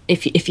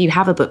 if you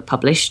have a book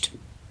published,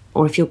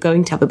 or if you're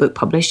going to have a book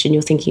published and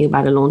you're thinking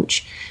about a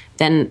launch,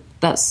 then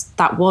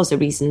that was a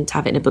reason to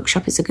have it in a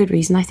bookshop. It's a good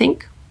reason, I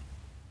think,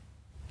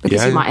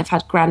 because you might have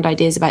had grand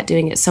ideas about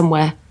doing it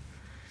somewhere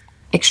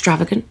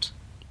extravagant.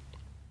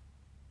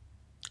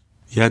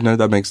 Yeah, no,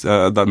 that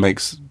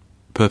makes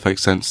perfect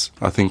sense.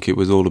 I think it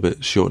was all a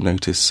bit short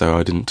notice, so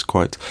I didn't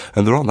quite.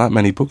 And there aren't that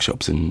many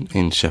bookshops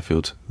in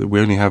Sheffield. We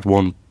only have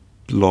one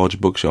large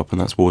bookshop, and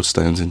that's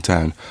Wardstones in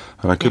town.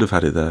 And I could have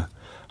had it there.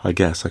 I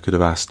guess I could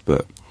have asked,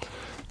 but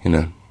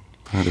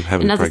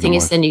another thing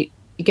is then you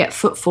get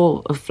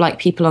footfall of like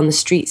people on the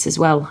streets as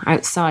well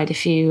outside,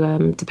 if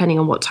you depending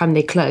on what time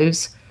they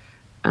close.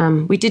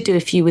 We did do a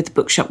few with the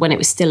bookshop when it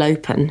was still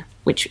open,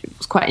 which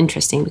was quite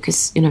interesting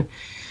because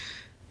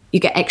you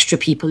get extra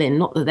people in,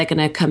 not that they're going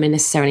to come in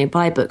necessarily and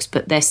buy books,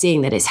 but they're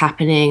seeing that it's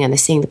happening and they're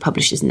seeing the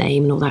publisher's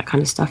name and all that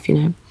kind of stuff.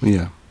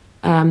 Yeah.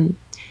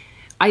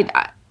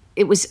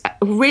 It was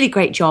a really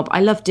great job.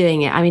 I love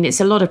doing it. I mean, it's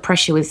a lot of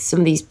pressure with some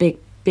of these big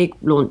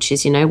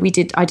launches.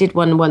 I did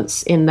one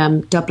once in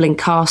Dublin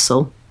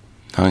Castle.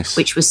 Nice.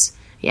 Which was,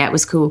 it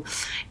was cool.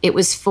 It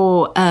was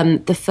for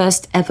the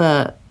first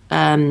ever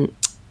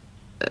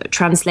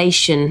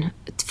translation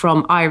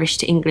from Irish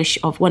to English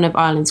of one of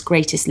Ireland's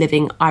greatest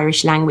living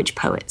Irish language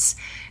poets,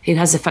 who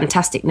has a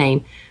fantastic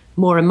name,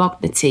 Maura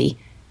Mognity.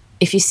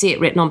 If you see it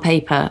written on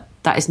paper,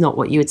 that is not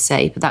what you would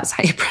say, but that's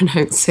how you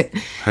pronounce it.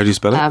 How do you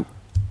spell it?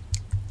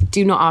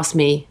 Do not ask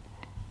me.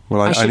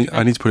 Well,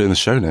 I need to put it in the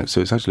show notes,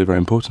 so it's actually very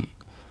important.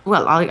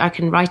 Well, I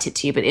can write it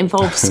to you, but it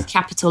involves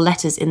capital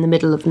letters in the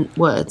middle of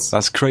words.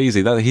 That's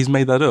crazy. He's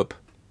made that up.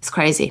 It's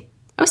crazy.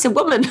 Oh, it's a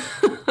woman.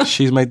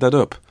 She's made that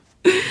up.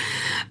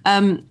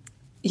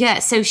 Yeah,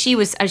 so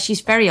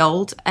she's very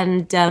old,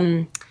 and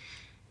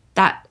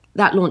that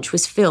that launch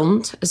was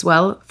filmed as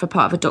well for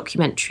part of a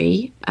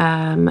documentary,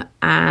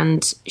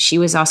 and she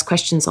was asked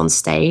questions on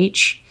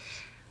stage,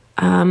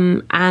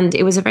 and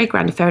it was a very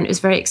grand affair, and it was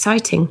very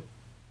exciting.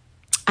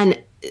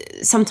 And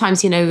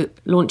sometimes,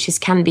 launches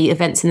can be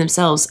events in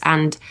themselves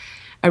and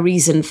a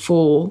reason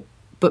for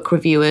book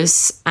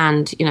reviewers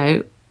and,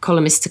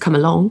 columnists to come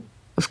along,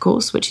 of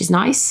course, which is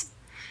nice.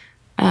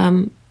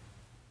 So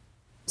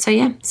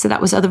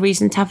that was other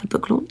reason to have a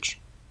book launch,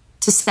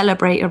 to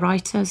celebrate a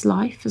writer's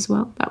life as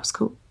well. That was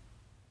cool.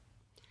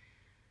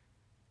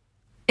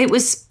 It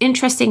was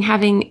interesting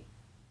having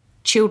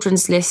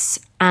children's lists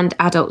and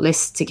adult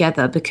lists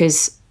together,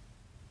 because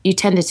you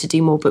tended to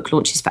do more book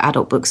launches for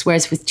adult books,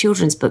 whereas with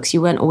children's books,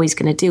 you weren't always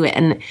going to do it.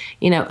 And,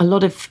 a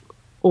lot of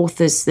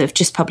authors that have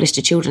just published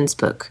a children's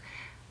book,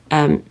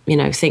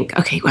 think,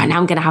 okay, well, now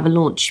I'm going to have a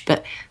launch.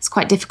 But it's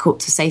quite difficult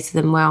to say to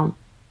them, well,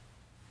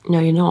 no,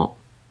 you're not.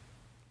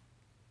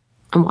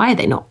 And why are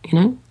they not,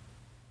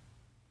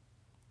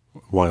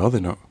 Why are they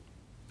not?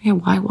 Yeah,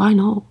 why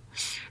not?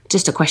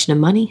 Just a question of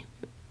money.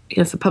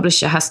 If a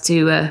publisher has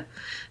to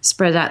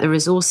spread out the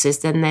resources,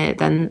 then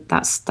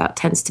that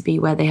tends to be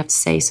where they have to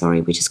say,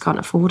 sorry, we just can't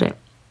afford it.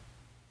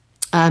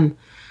 But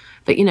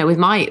with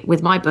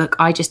my book,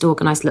 I just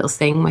organised a little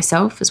thing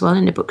myself as well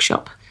in a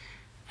bookshop,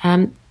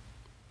 and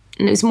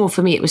it was more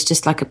for me. It was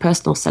just like a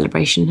personal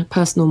celebration, a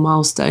personal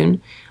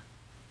milestone.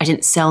 I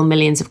didn't sell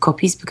millions of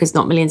copies because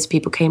not millions of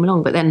people came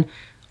along. But then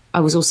I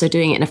was also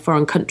doing it in a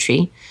foreign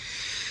country,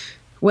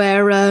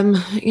 where,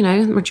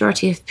 the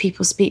majority of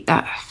people speak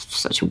that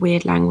such a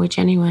weird language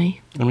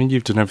anyway. I mean,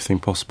 you've done everything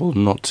possible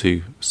not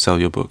to sell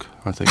your book,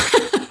 I think.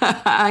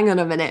 Hang on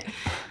a minute.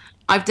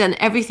 I've done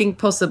everything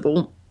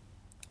possible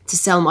to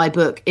sell my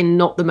book in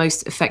not the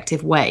most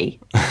effective way.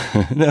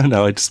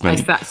 No, I just meant...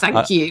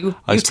 Thank you.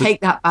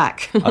 Take that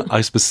back. I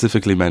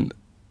specifically meant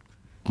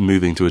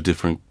moving to a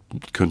different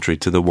country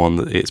to the one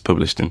that it's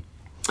published in.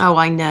 Oh,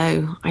 I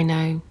know.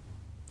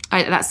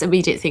 That's the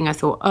immediate thing I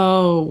thought,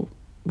 oh...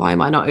 why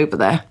am I not over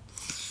there?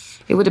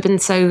 It would have been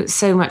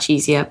so much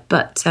easier,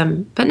 but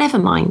never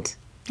mind.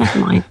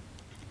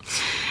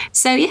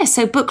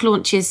 So book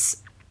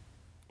launches,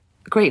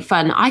 great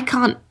fun. I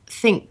can't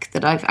think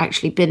that I've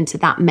actually been to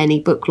that many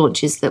book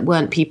launches that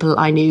weren't people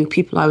I knew,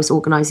 people I was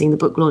organising the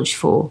book launch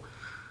for.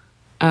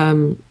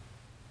 Have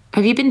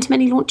you been to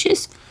many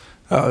launches?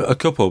 A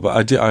couple,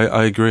 but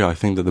I agree. I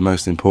think that the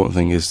most important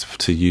thing is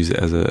to use it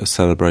as a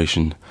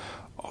celebration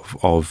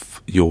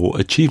of your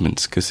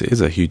achievements, because it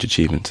is a huge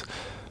achievement.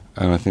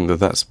 And I think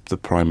that's the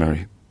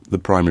primary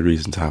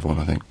reason to have one,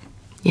 I think.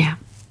 Yeah.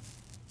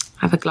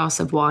 Have a glass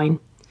of wine.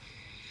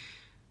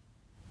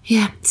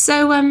 Yeah.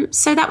 So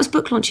that was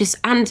book launches.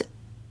 And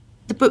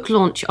the book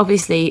launch,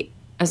 obviously,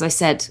 as I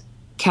said,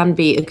 can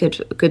be a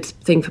good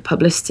thing for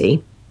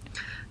publicity,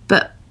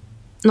 but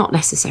not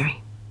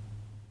necessary.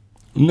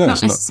 No,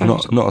 it's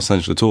not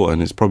essential at all.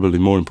 And it's probably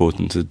more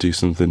important to do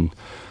something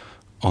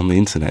on the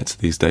internet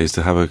these days,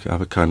 to have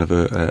a kind of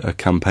a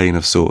campaign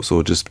of sorts,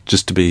 or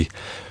just to be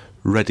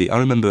ready. I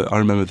remember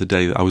the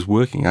day that I was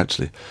working,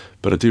 actually,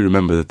 but I do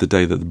remember that the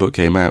day that the book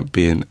came out,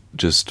 being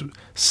just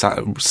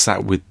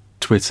sat with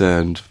Twitter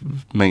and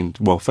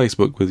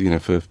Facebook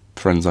with, for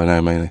friends I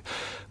know mainly,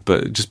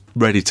 but just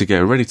ready to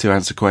go, ready to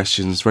answer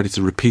questions, ready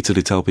to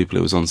repeatedly tell people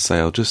it was on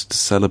sale, just to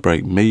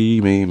celebrate me.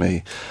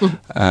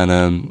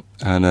 And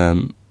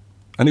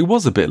it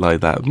was a bit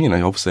like that,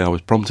 obviously I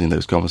was prompting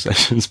those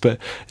conversations, but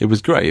it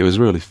was great. It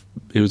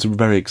was a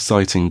very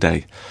exciting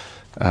day.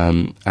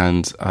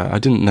 And I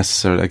didn't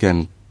necessarily,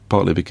 again,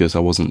 partly because I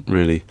wasn't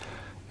really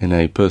in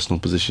a personal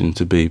position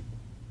to be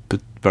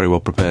very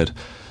well prepared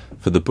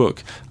for the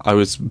book. I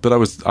was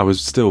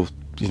still,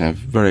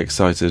 very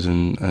excited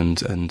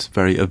and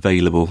very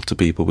available to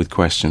people with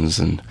questions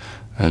and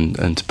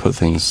to put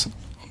things,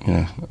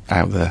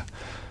 out there.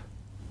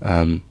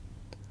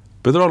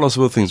 But there are lots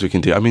of other things we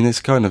can do. I mean,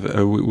 it's kind of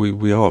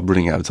we are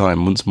running out of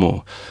time once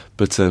more.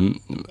 But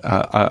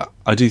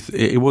I do.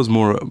 It was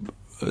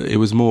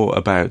more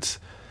about.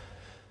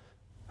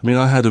 I mean,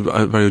 I had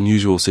a very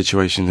unusual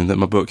situation in that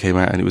my book came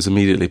out and it was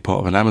immediately part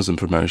of an Amazon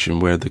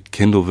promotion where the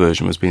Kindle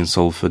version was being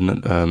sold for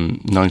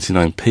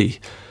 99p.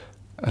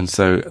 And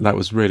so that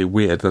was really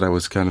weird that I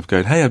was kind of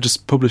going, hey, I've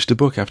just published a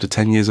book after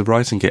 10 years of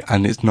writing it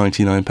and it's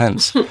 99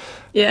 pence.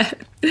 Yeah.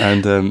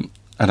 And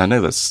I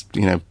know that's,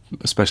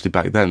 especially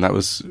back then, that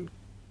was,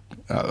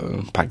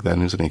 back then,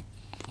 it was only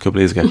a couple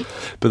of years ago.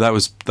 But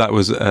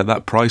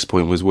that price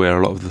point was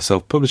where a lot of the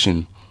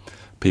self-publishing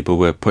people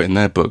were putting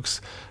their books.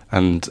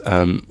 And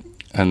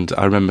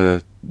I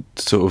remember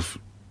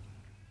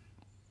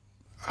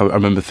I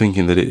remember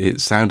thinking that it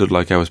sounded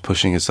like I was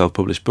pushing a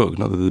self-published book.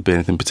 Not that there'd be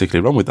anything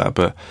particularly wrong with that,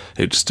 but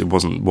it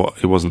wasn't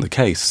the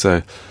case.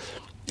 So,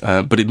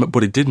 but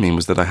what it did mean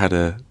was that I had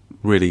a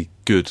really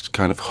good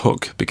kind of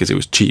hook because it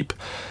was cheap.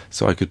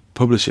 So I could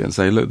publish it and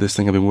say, look, this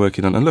thing I've been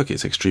working on, and look,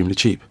 it's extremely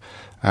cheap.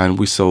 And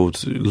we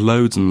sold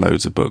loads and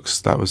loads of books.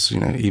 That was,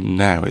 even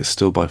now, it's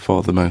still by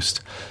far the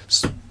most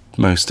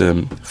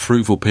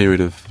fruitful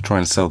period of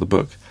trying to sell the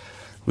book.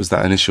 was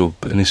that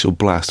initial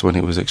blast when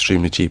it was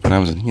extremely cheap on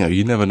Amazon. You know,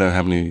 you never know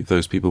how many of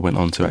those people went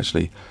on to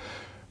actually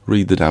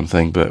read the damn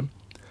thing, but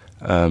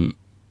you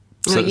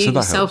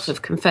yourself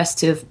have confessed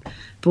to have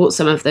bought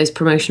some of those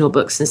promotional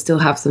books and still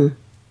have them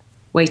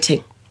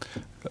waiting.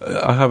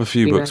 I have a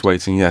few books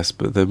waiting, yes,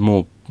 but they're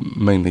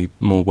mainly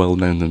more well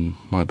known than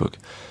my book.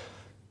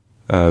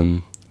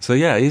 So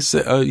yeah,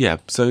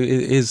 So it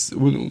is.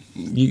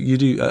 You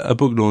do a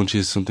book launch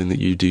is something that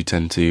you do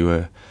tend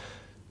to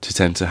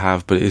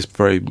have, but it is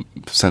very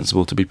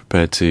sensible to be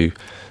prepared to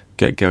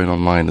get going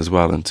online as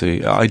well, and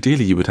to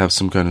ideally you would have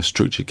some kind of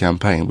structured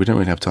campaign. We don't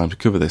really have time to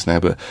cover this now,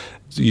 but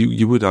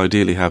you would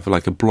ideally have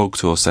like a blog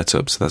tour set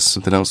up. So that's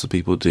something else that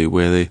people do,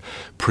 where they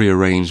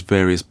pre-arrange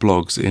various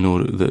blogs in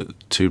order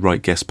to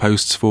write guest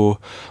posts for,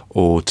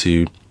 or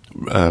to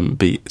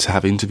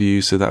have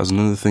interviews. So that was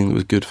another thing that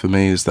was good for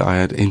me, is that I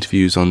had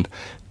interviews on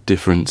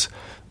different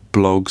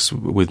blogs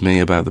with me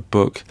about the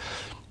book,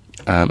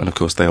 and of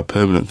course they are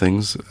permanent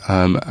things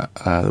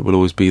that will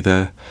always be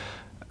there.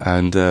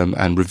 And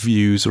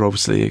reviews are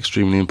obviously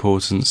extremely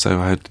important. So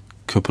I had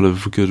a couple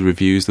of good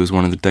reviews. There was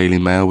one in the Daily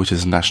Mail, which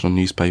is a national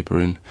newspaper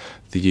in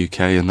the UK,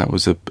 and that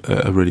was a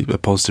really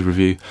positive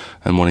review,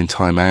 and one in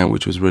Time Out,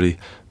 which was really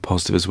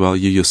positive as well.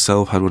 You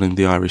yourself had one in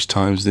the Irish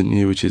Times, didn't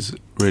you? Which is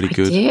really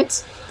good. I did.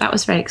 That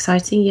was very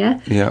exciting. Yeah.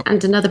 Yeah.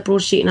 And another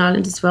broadsheet in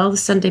Ireland as well, the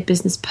Sunday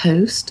Business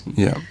Post.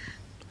 Yeah.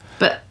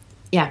 But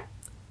yeah,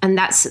 and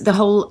that's the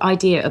whole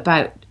idea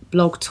about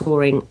blog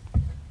touring.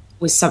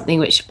 Was something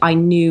which I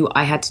knew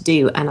I had to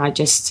do, and I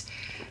just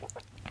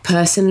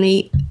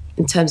personally,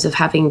 in terms of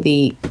having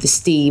the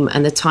steam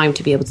and the time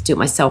to be able to do it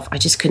myself, I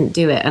just couldn't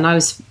do it, and I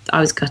was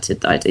gutted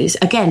that I did.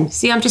 Again,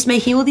 see, I'm just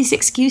making all these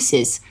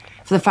excuses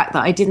for the fact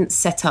that I didn't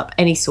set up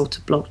any sort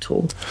of blog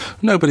tour.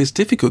 No, but it's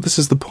difficult. This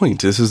is the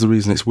point. This is the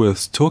reason it's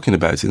worth talking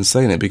about it and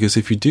saying it, because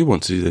if you do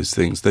want to do those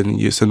things, then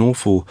it's an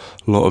awful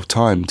lot of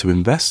time to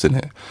invest in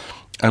it.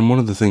 And one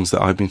of the things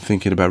that I've been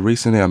thinking about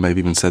recently, I maybe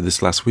even said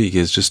this last week,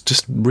 is just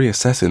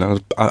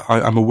reassessing.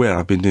 I'm aware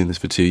I've been doing this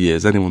for 2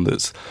 years. Anyone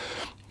that's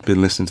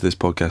been listening to this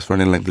podcast for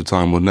any length of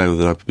time will know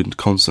that I've been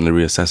constantly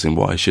reassessing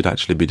what I should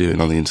actually be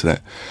doing on the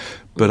internet.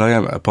 But I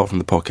am, apart from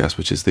the podcast,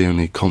 which is the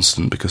only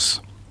constant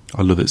because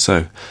I love it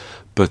so.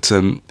 But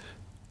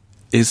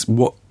is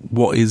what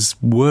is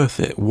worth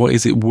it? What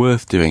is it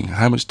worth doing?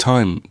 How much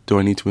time do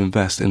I need to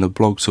invest in a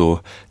blog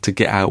tour to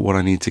get out what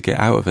I need to get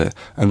out of it?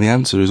 And the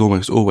answer is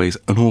almost always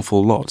an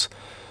awful lot.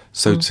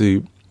 So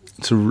to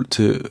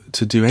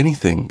do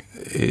anything,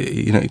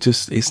 you know,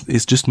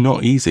 it's just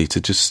not easy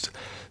to just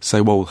say,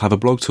 well, have a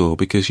blog tour,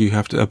 because you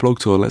have to a blog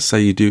tour. Let's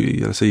say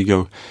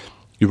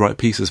you write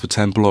pieces for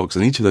 10 blogs,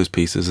 and each of those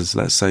pieces is,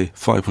 let's say,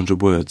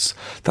 500 words.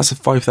 That's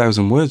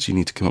 5,000 words you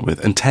need to come up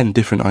with, and 10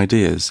 different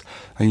ideas.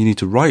 And you need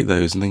to write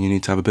those, and then you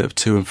need to have a bit of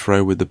to and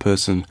fro with the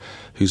person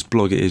whose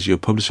blog it is you're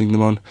publishing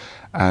them on.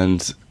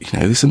 And, you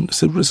know, it's an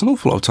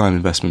awful lot of time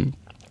investment.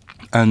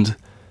 And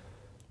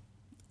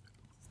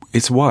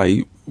it's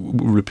why,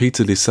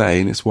 repeatedly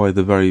saying, it's why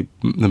the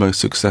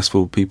most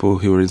successful people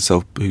who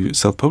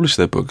self-publish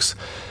their books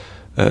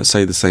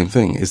say the same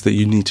thing, is that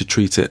you need to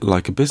treat it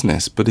like a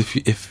business. But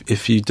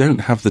if you don't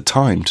have the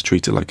time to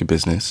treat it like a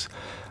business,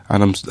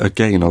 and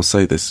I'll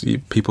say this,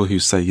 people who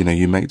say, you know,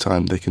 you make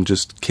time, they can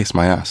just kiss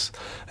my ass.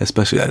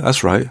 Especially,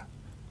 that's right.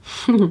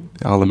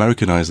 I'll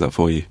Americanise that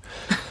for you.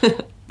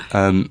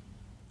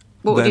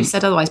 What would you have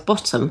said otherwise?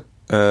 Bottom?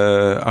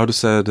 I would have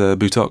said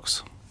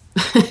buttocks.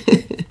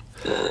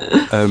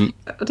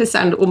 That would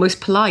sound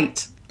almost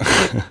polite.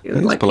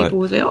 Like polite. People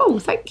would say, oh,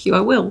 thank you,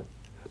 I will.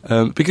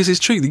 Because it's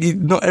true,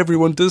 not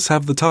everyone does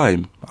have the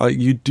time.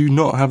 You do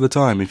not have the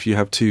time if you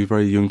have two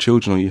very young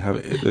children, or you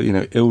have, you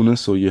know,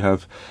 illness, or you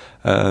have,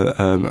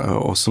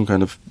 or some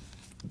kind of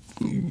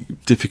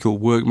difficult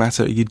work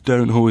matter. You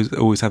don't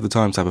always have the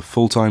time to have a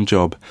full-time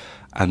job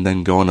and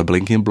then go on a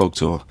blinking blog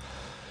tour.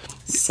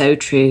 So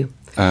true.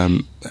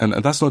 And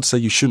that's not to say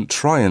you shouldn't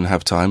try and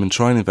have time and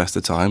try and invest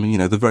the time. And, you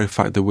know, the very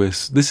fact that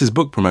this is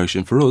book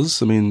promotion for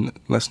us. I mean,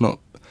 let's not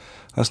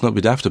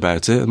be daft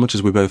about it. As much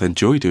as we both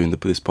enjoy doing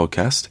this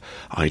podcast,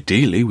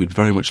 ideally, we'd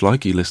very much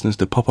like you listeners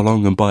to pop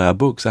along and buy our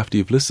books after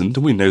you've listened.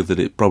 And we know that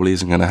it probably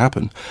isn't going to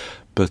happen.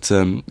 But,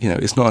 you know,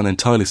 it's not an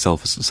entirely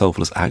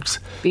selfless act.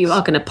 But you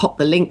are going to pop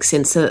the links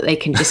in so that they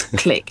can just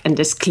click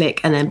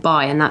and then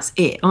buy, and that's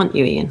it, aren't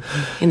you, Ian?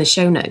 In the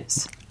show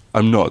notes.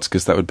 I'm not,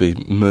 because that would be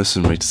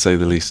mercenary to say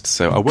the least.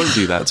 So I won't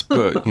do that.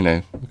 But, you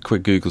know, a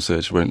quick Google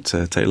search won't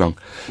take long.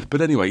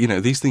 But anyway, you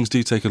know, these things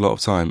do take a lot of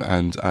time,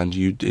 and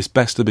it's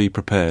best to be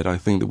prepared. I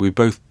think that we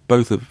both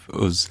of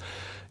us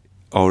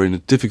are in a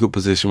difficult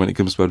position when it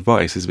comes to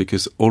advice, is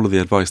because all of the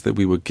advice that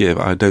we would give,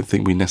 I don't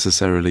think we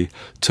necessarily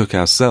took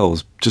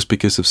ourselves, just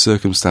because of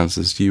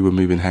circumstances. You were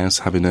moving house,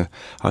 either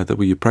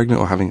were you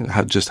pregnant or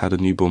had just had a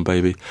newborn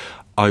baby.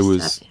 I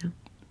was,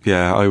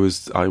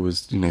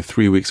 you know,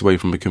 3 weeks away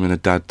from becoming a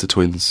dad to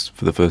twins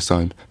for the first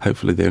time,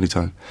 hopefully the only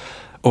time.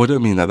 Oh, I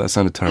don't mean that. That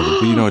sounded terrible,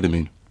 but you know what I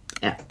mean.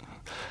 Yeah.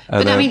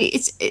 But I mean,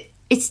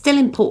 it's still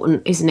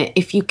important, isn't it?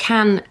 If you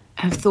can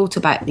have thought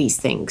about these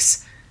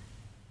things,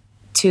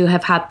 to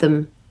have had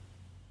them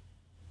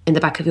in the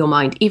back of your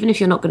mind, even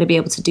if you're not going to be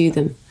able to do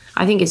them.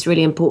 I think it's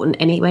really important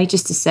anyway,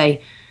 just to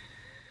say,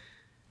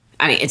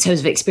 I mean, in terms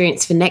of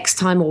experience for next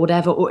time or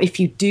whatever, or if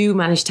you do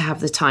manage to have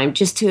the time,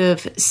 just to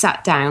have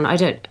sat down. I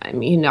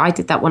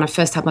did that when I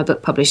first had my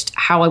book published,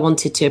 how I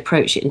wanted to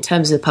approach it in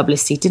terms of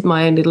publicity, did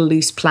my own little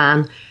loose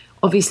plan,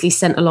 obviously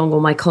sent along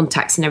all my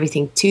contacts and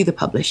everything to the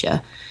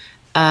publisher,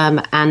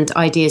 and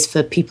ideas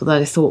for people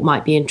that I thought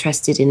might be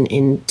interested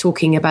in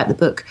talking about the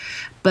book.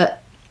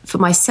 But for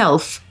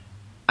myself,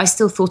 I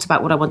still thought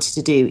about what I wanted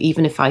to do,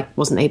 even if I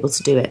wasn't able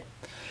to do it.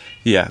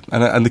 Yeah,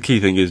 and the key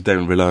thing is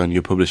don't rely on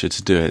your publisher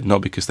to do it,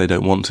 not because they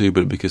don't want to,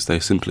 but because they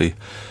simply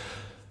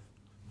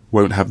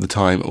won't have the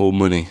time or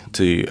money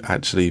to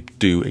actually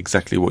do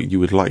exactly what you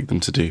would like them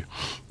to do,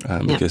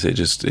 because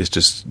it's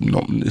just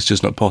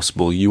not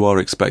possible. You are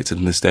expected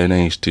in this day and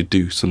age to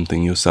do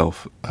something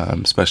yourself,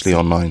 especially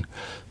online.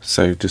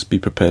 So just be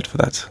prepared for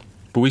that.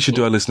 But we should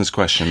do our listener's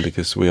question,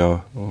 because we're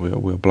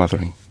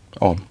blathering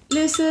on.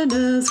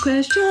 Listener's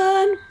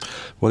question.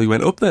 Well, you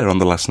went up there on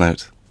the last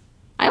note.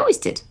 I always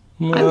did.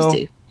 Well, I always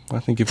do. I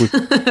think if we...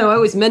 I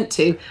always meant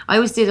to. I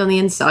always did on the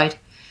inside.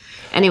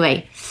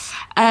 Anyway,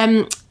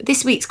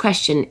 this week's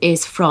question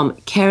is from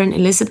Karen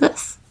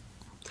Elizabeth.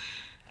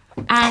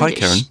 And Hi,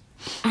 Karen.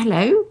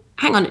 Hello.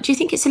 Hang on. Do you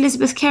think it's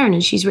Elizabeth Karen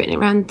and she's written it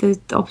around the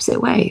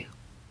opposite way?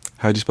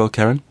 How do you spell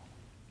Karen?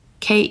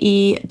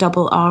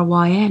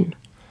 Kerryn.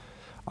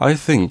 I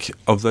think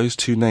of those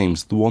two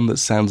names, the one that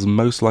sounds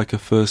most like a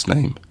first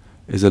name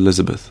is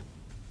Elizabeth.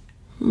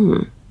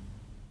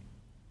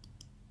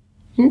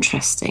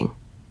 Interesting.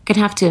 Gonna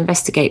have to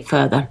investigate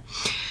further.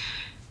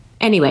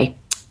 Anyway,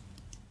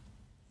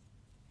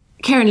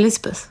 Karen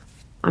Elizabeth.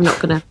 I'm not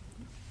gonna.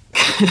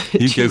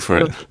 You go for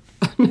it.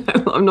 No,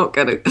 I'm not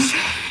gonna.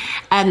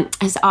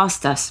 Has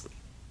asked us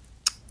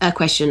a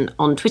question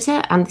on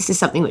Twitter, and this is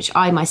something which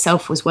I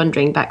myself was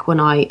wondering back when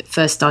I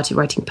first started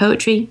writing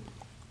poetry.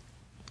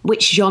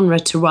 Which genre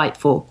to write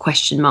for? ?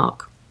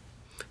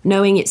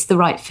 Knowing it's the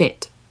right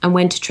fit, and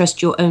when to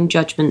trust your own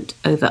judgment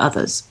over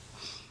others.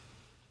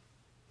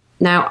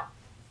 Now,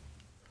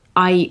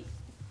 I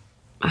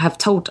have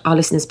told our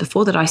listeners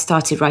before that I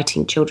started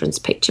writing children's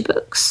picture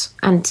books,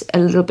 and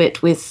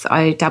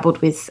I dabbled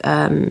with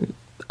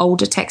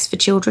older text for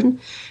children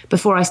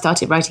before I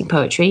started writing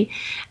poetry,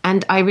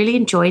 and I really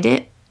enjoyed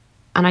it,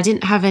 and I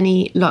didn't have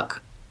any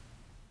luck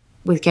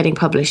with getting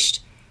published.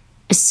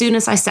 As soon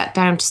as I sat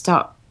down to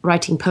start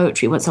writing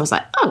poetry, once I was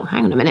like, oh,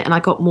 hang on a minute, and I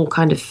got more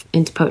kind of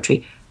into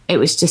poetry, it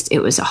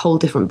was a whole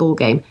different ball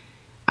game.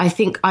 I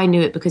think I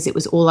knew it because it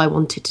was all I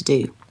wanted to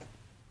do.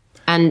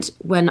 And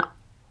when,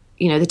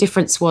 the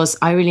difference was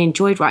I really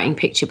enjoyed writing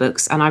picture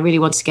books and I really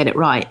wanted to get it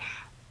right,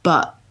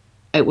 but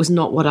it was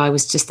not what I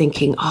was just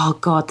thinking, oh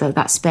God,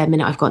 that spare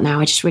minute I've got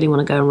now, I just really want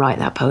to go and write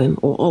that poem.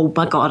 Or, oh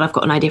my God, I've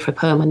got an idea for a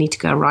poem, I need to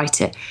go and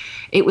write it.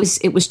 It was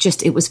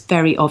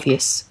very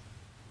obvious.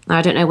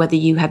 I don't know whether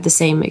you had the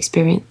same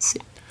experience.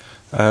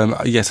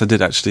 Yes, I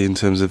did actually, in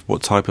terms of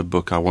what type of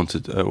book I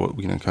wanted,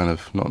 kind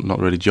of not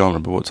really genre,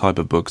 but what type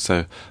of book.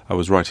 So I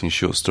was writing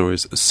short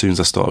stories. As soon as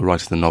I started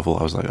writing the novel,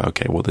 I was like,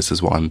 okay, well, this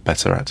is what I'm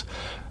better at.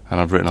 And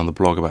I've written on the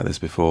blog about this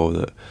before,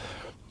 that,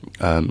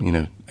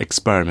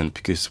 experiment,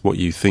 because what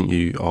you think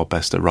you are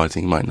best at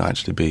writing might not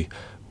actually be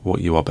what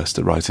you are best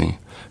at writing.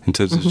 In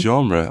terms of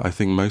genre, I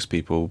think most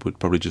people would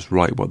probably just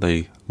write what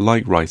they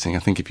like writing. I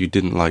think if you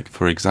didn't like,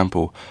 for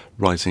example,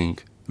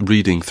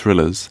 reading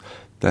thrillers,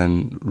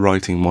 then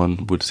writing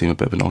one would seem a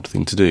bit of an odd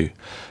thing to do.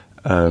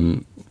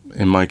 In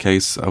my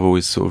case, I've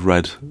always sort of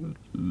read,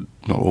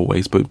 not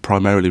always, but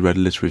primarily read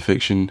literary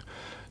fiction,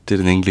 did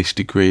an English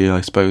degree,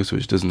 I suppose,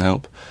 which doesn't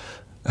help.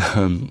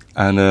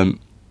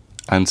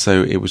 And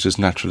so it was just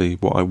naturally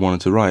what I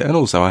wanted to write. And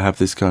also I have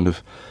this kind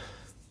of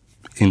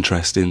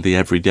interest in the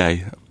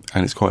everyday,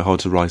 and it's quite hard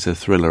to write a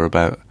thriller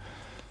about,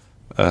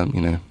 a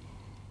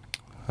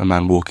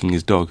man walking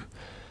his dog,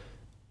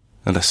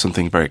 unless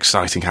something very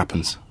exciting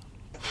happens.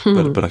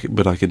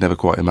 But I could never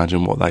quite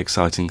imagine what that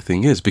exciting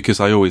thing is, because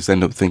I always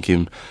end up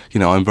thinking,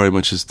 I'm very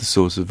much as the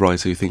sort of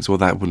writer who thinks, well,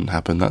 that wouldn't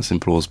happen, that's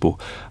implausible.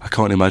 I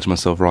can't imagine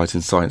myself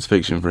writing science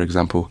fiction, for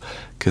example,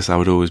 because I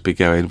would always be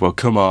going, well,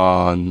 come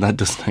on,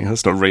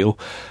 that's not real.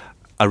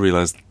 I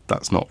realised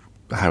that's not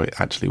how it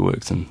actually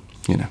works, and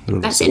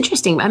that's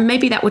interesting, and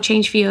maybe that will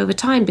change for you over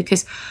time,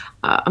 because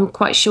I'm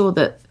quite sure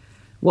that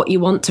what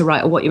you want to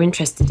write or what you're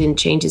interested in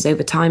changes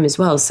over time as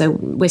well. So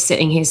we're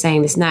sitting here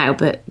saying this now,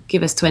 but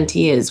give us 20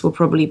 years, we'll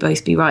probably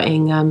both be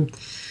writing,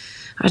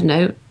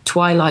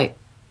 Twilight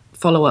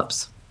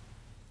follow-ups.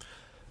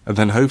 And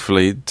then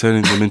hopefully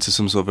turning them into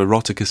some sort of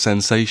erotica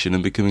sensation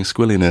and becoming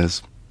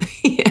squillionaires.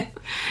 Yeah,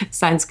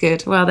 sounds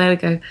good. Well, there we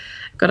go.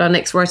 Got our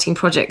next writing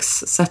projects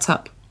set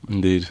up.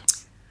 Indeed.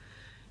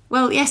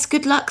 Well, yes,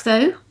 good luck,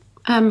 though.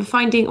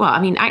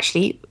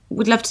 Actually,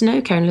 would love to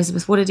know, Karen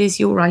Elizabeth, what it is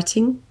you're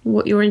writing,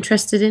 what you're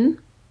interested in.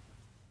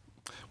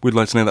 We'd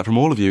like to know that from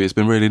all of you. It's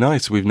been really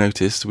nice. We've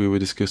noticed, we were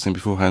discussing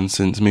beforehand,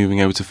 since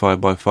moving over to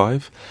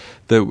 5x5,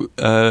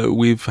 that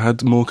we've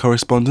had more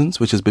correspondence,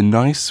 which has been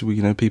nice.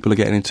 People are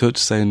getting in touch,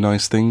 saying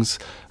nice things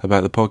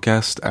about the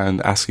podcast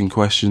and asking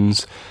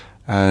questions.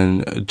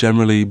 and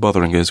generally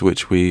bothering us,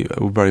 which we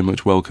very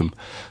much welcome.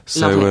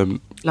 So,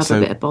 Love a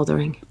bit of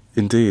bothering.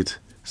 Indeed.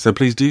 So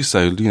please do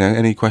so.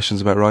 Any questions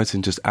about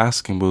writing, just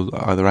ask, and we'll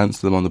either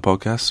answer them on the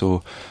podcast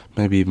or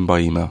maybe even by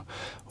email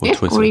or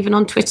Twitter. Or even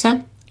on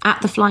Twitter,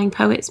 at The Flying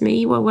Poets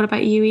Me. Well, what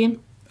about you,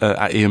 Ian?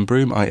 At Ian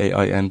Broome,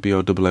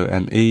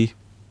 IAINBROOOME.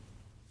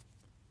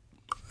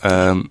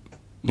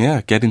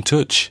 Get in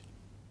touch.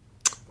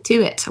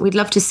 Do it. We'd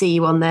love to see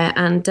you on there.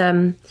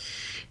 And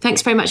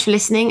thanks very much for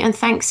listening. And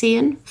thanks,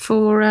 Ian,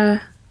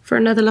 for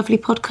another lovely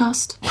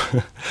podcast.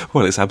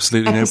 Well, it's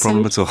absolutely no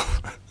problem at all.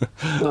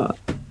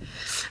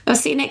 I'll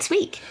see you next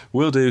week.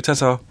 Will do.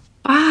 Ta-ta.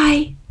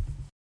 Bye.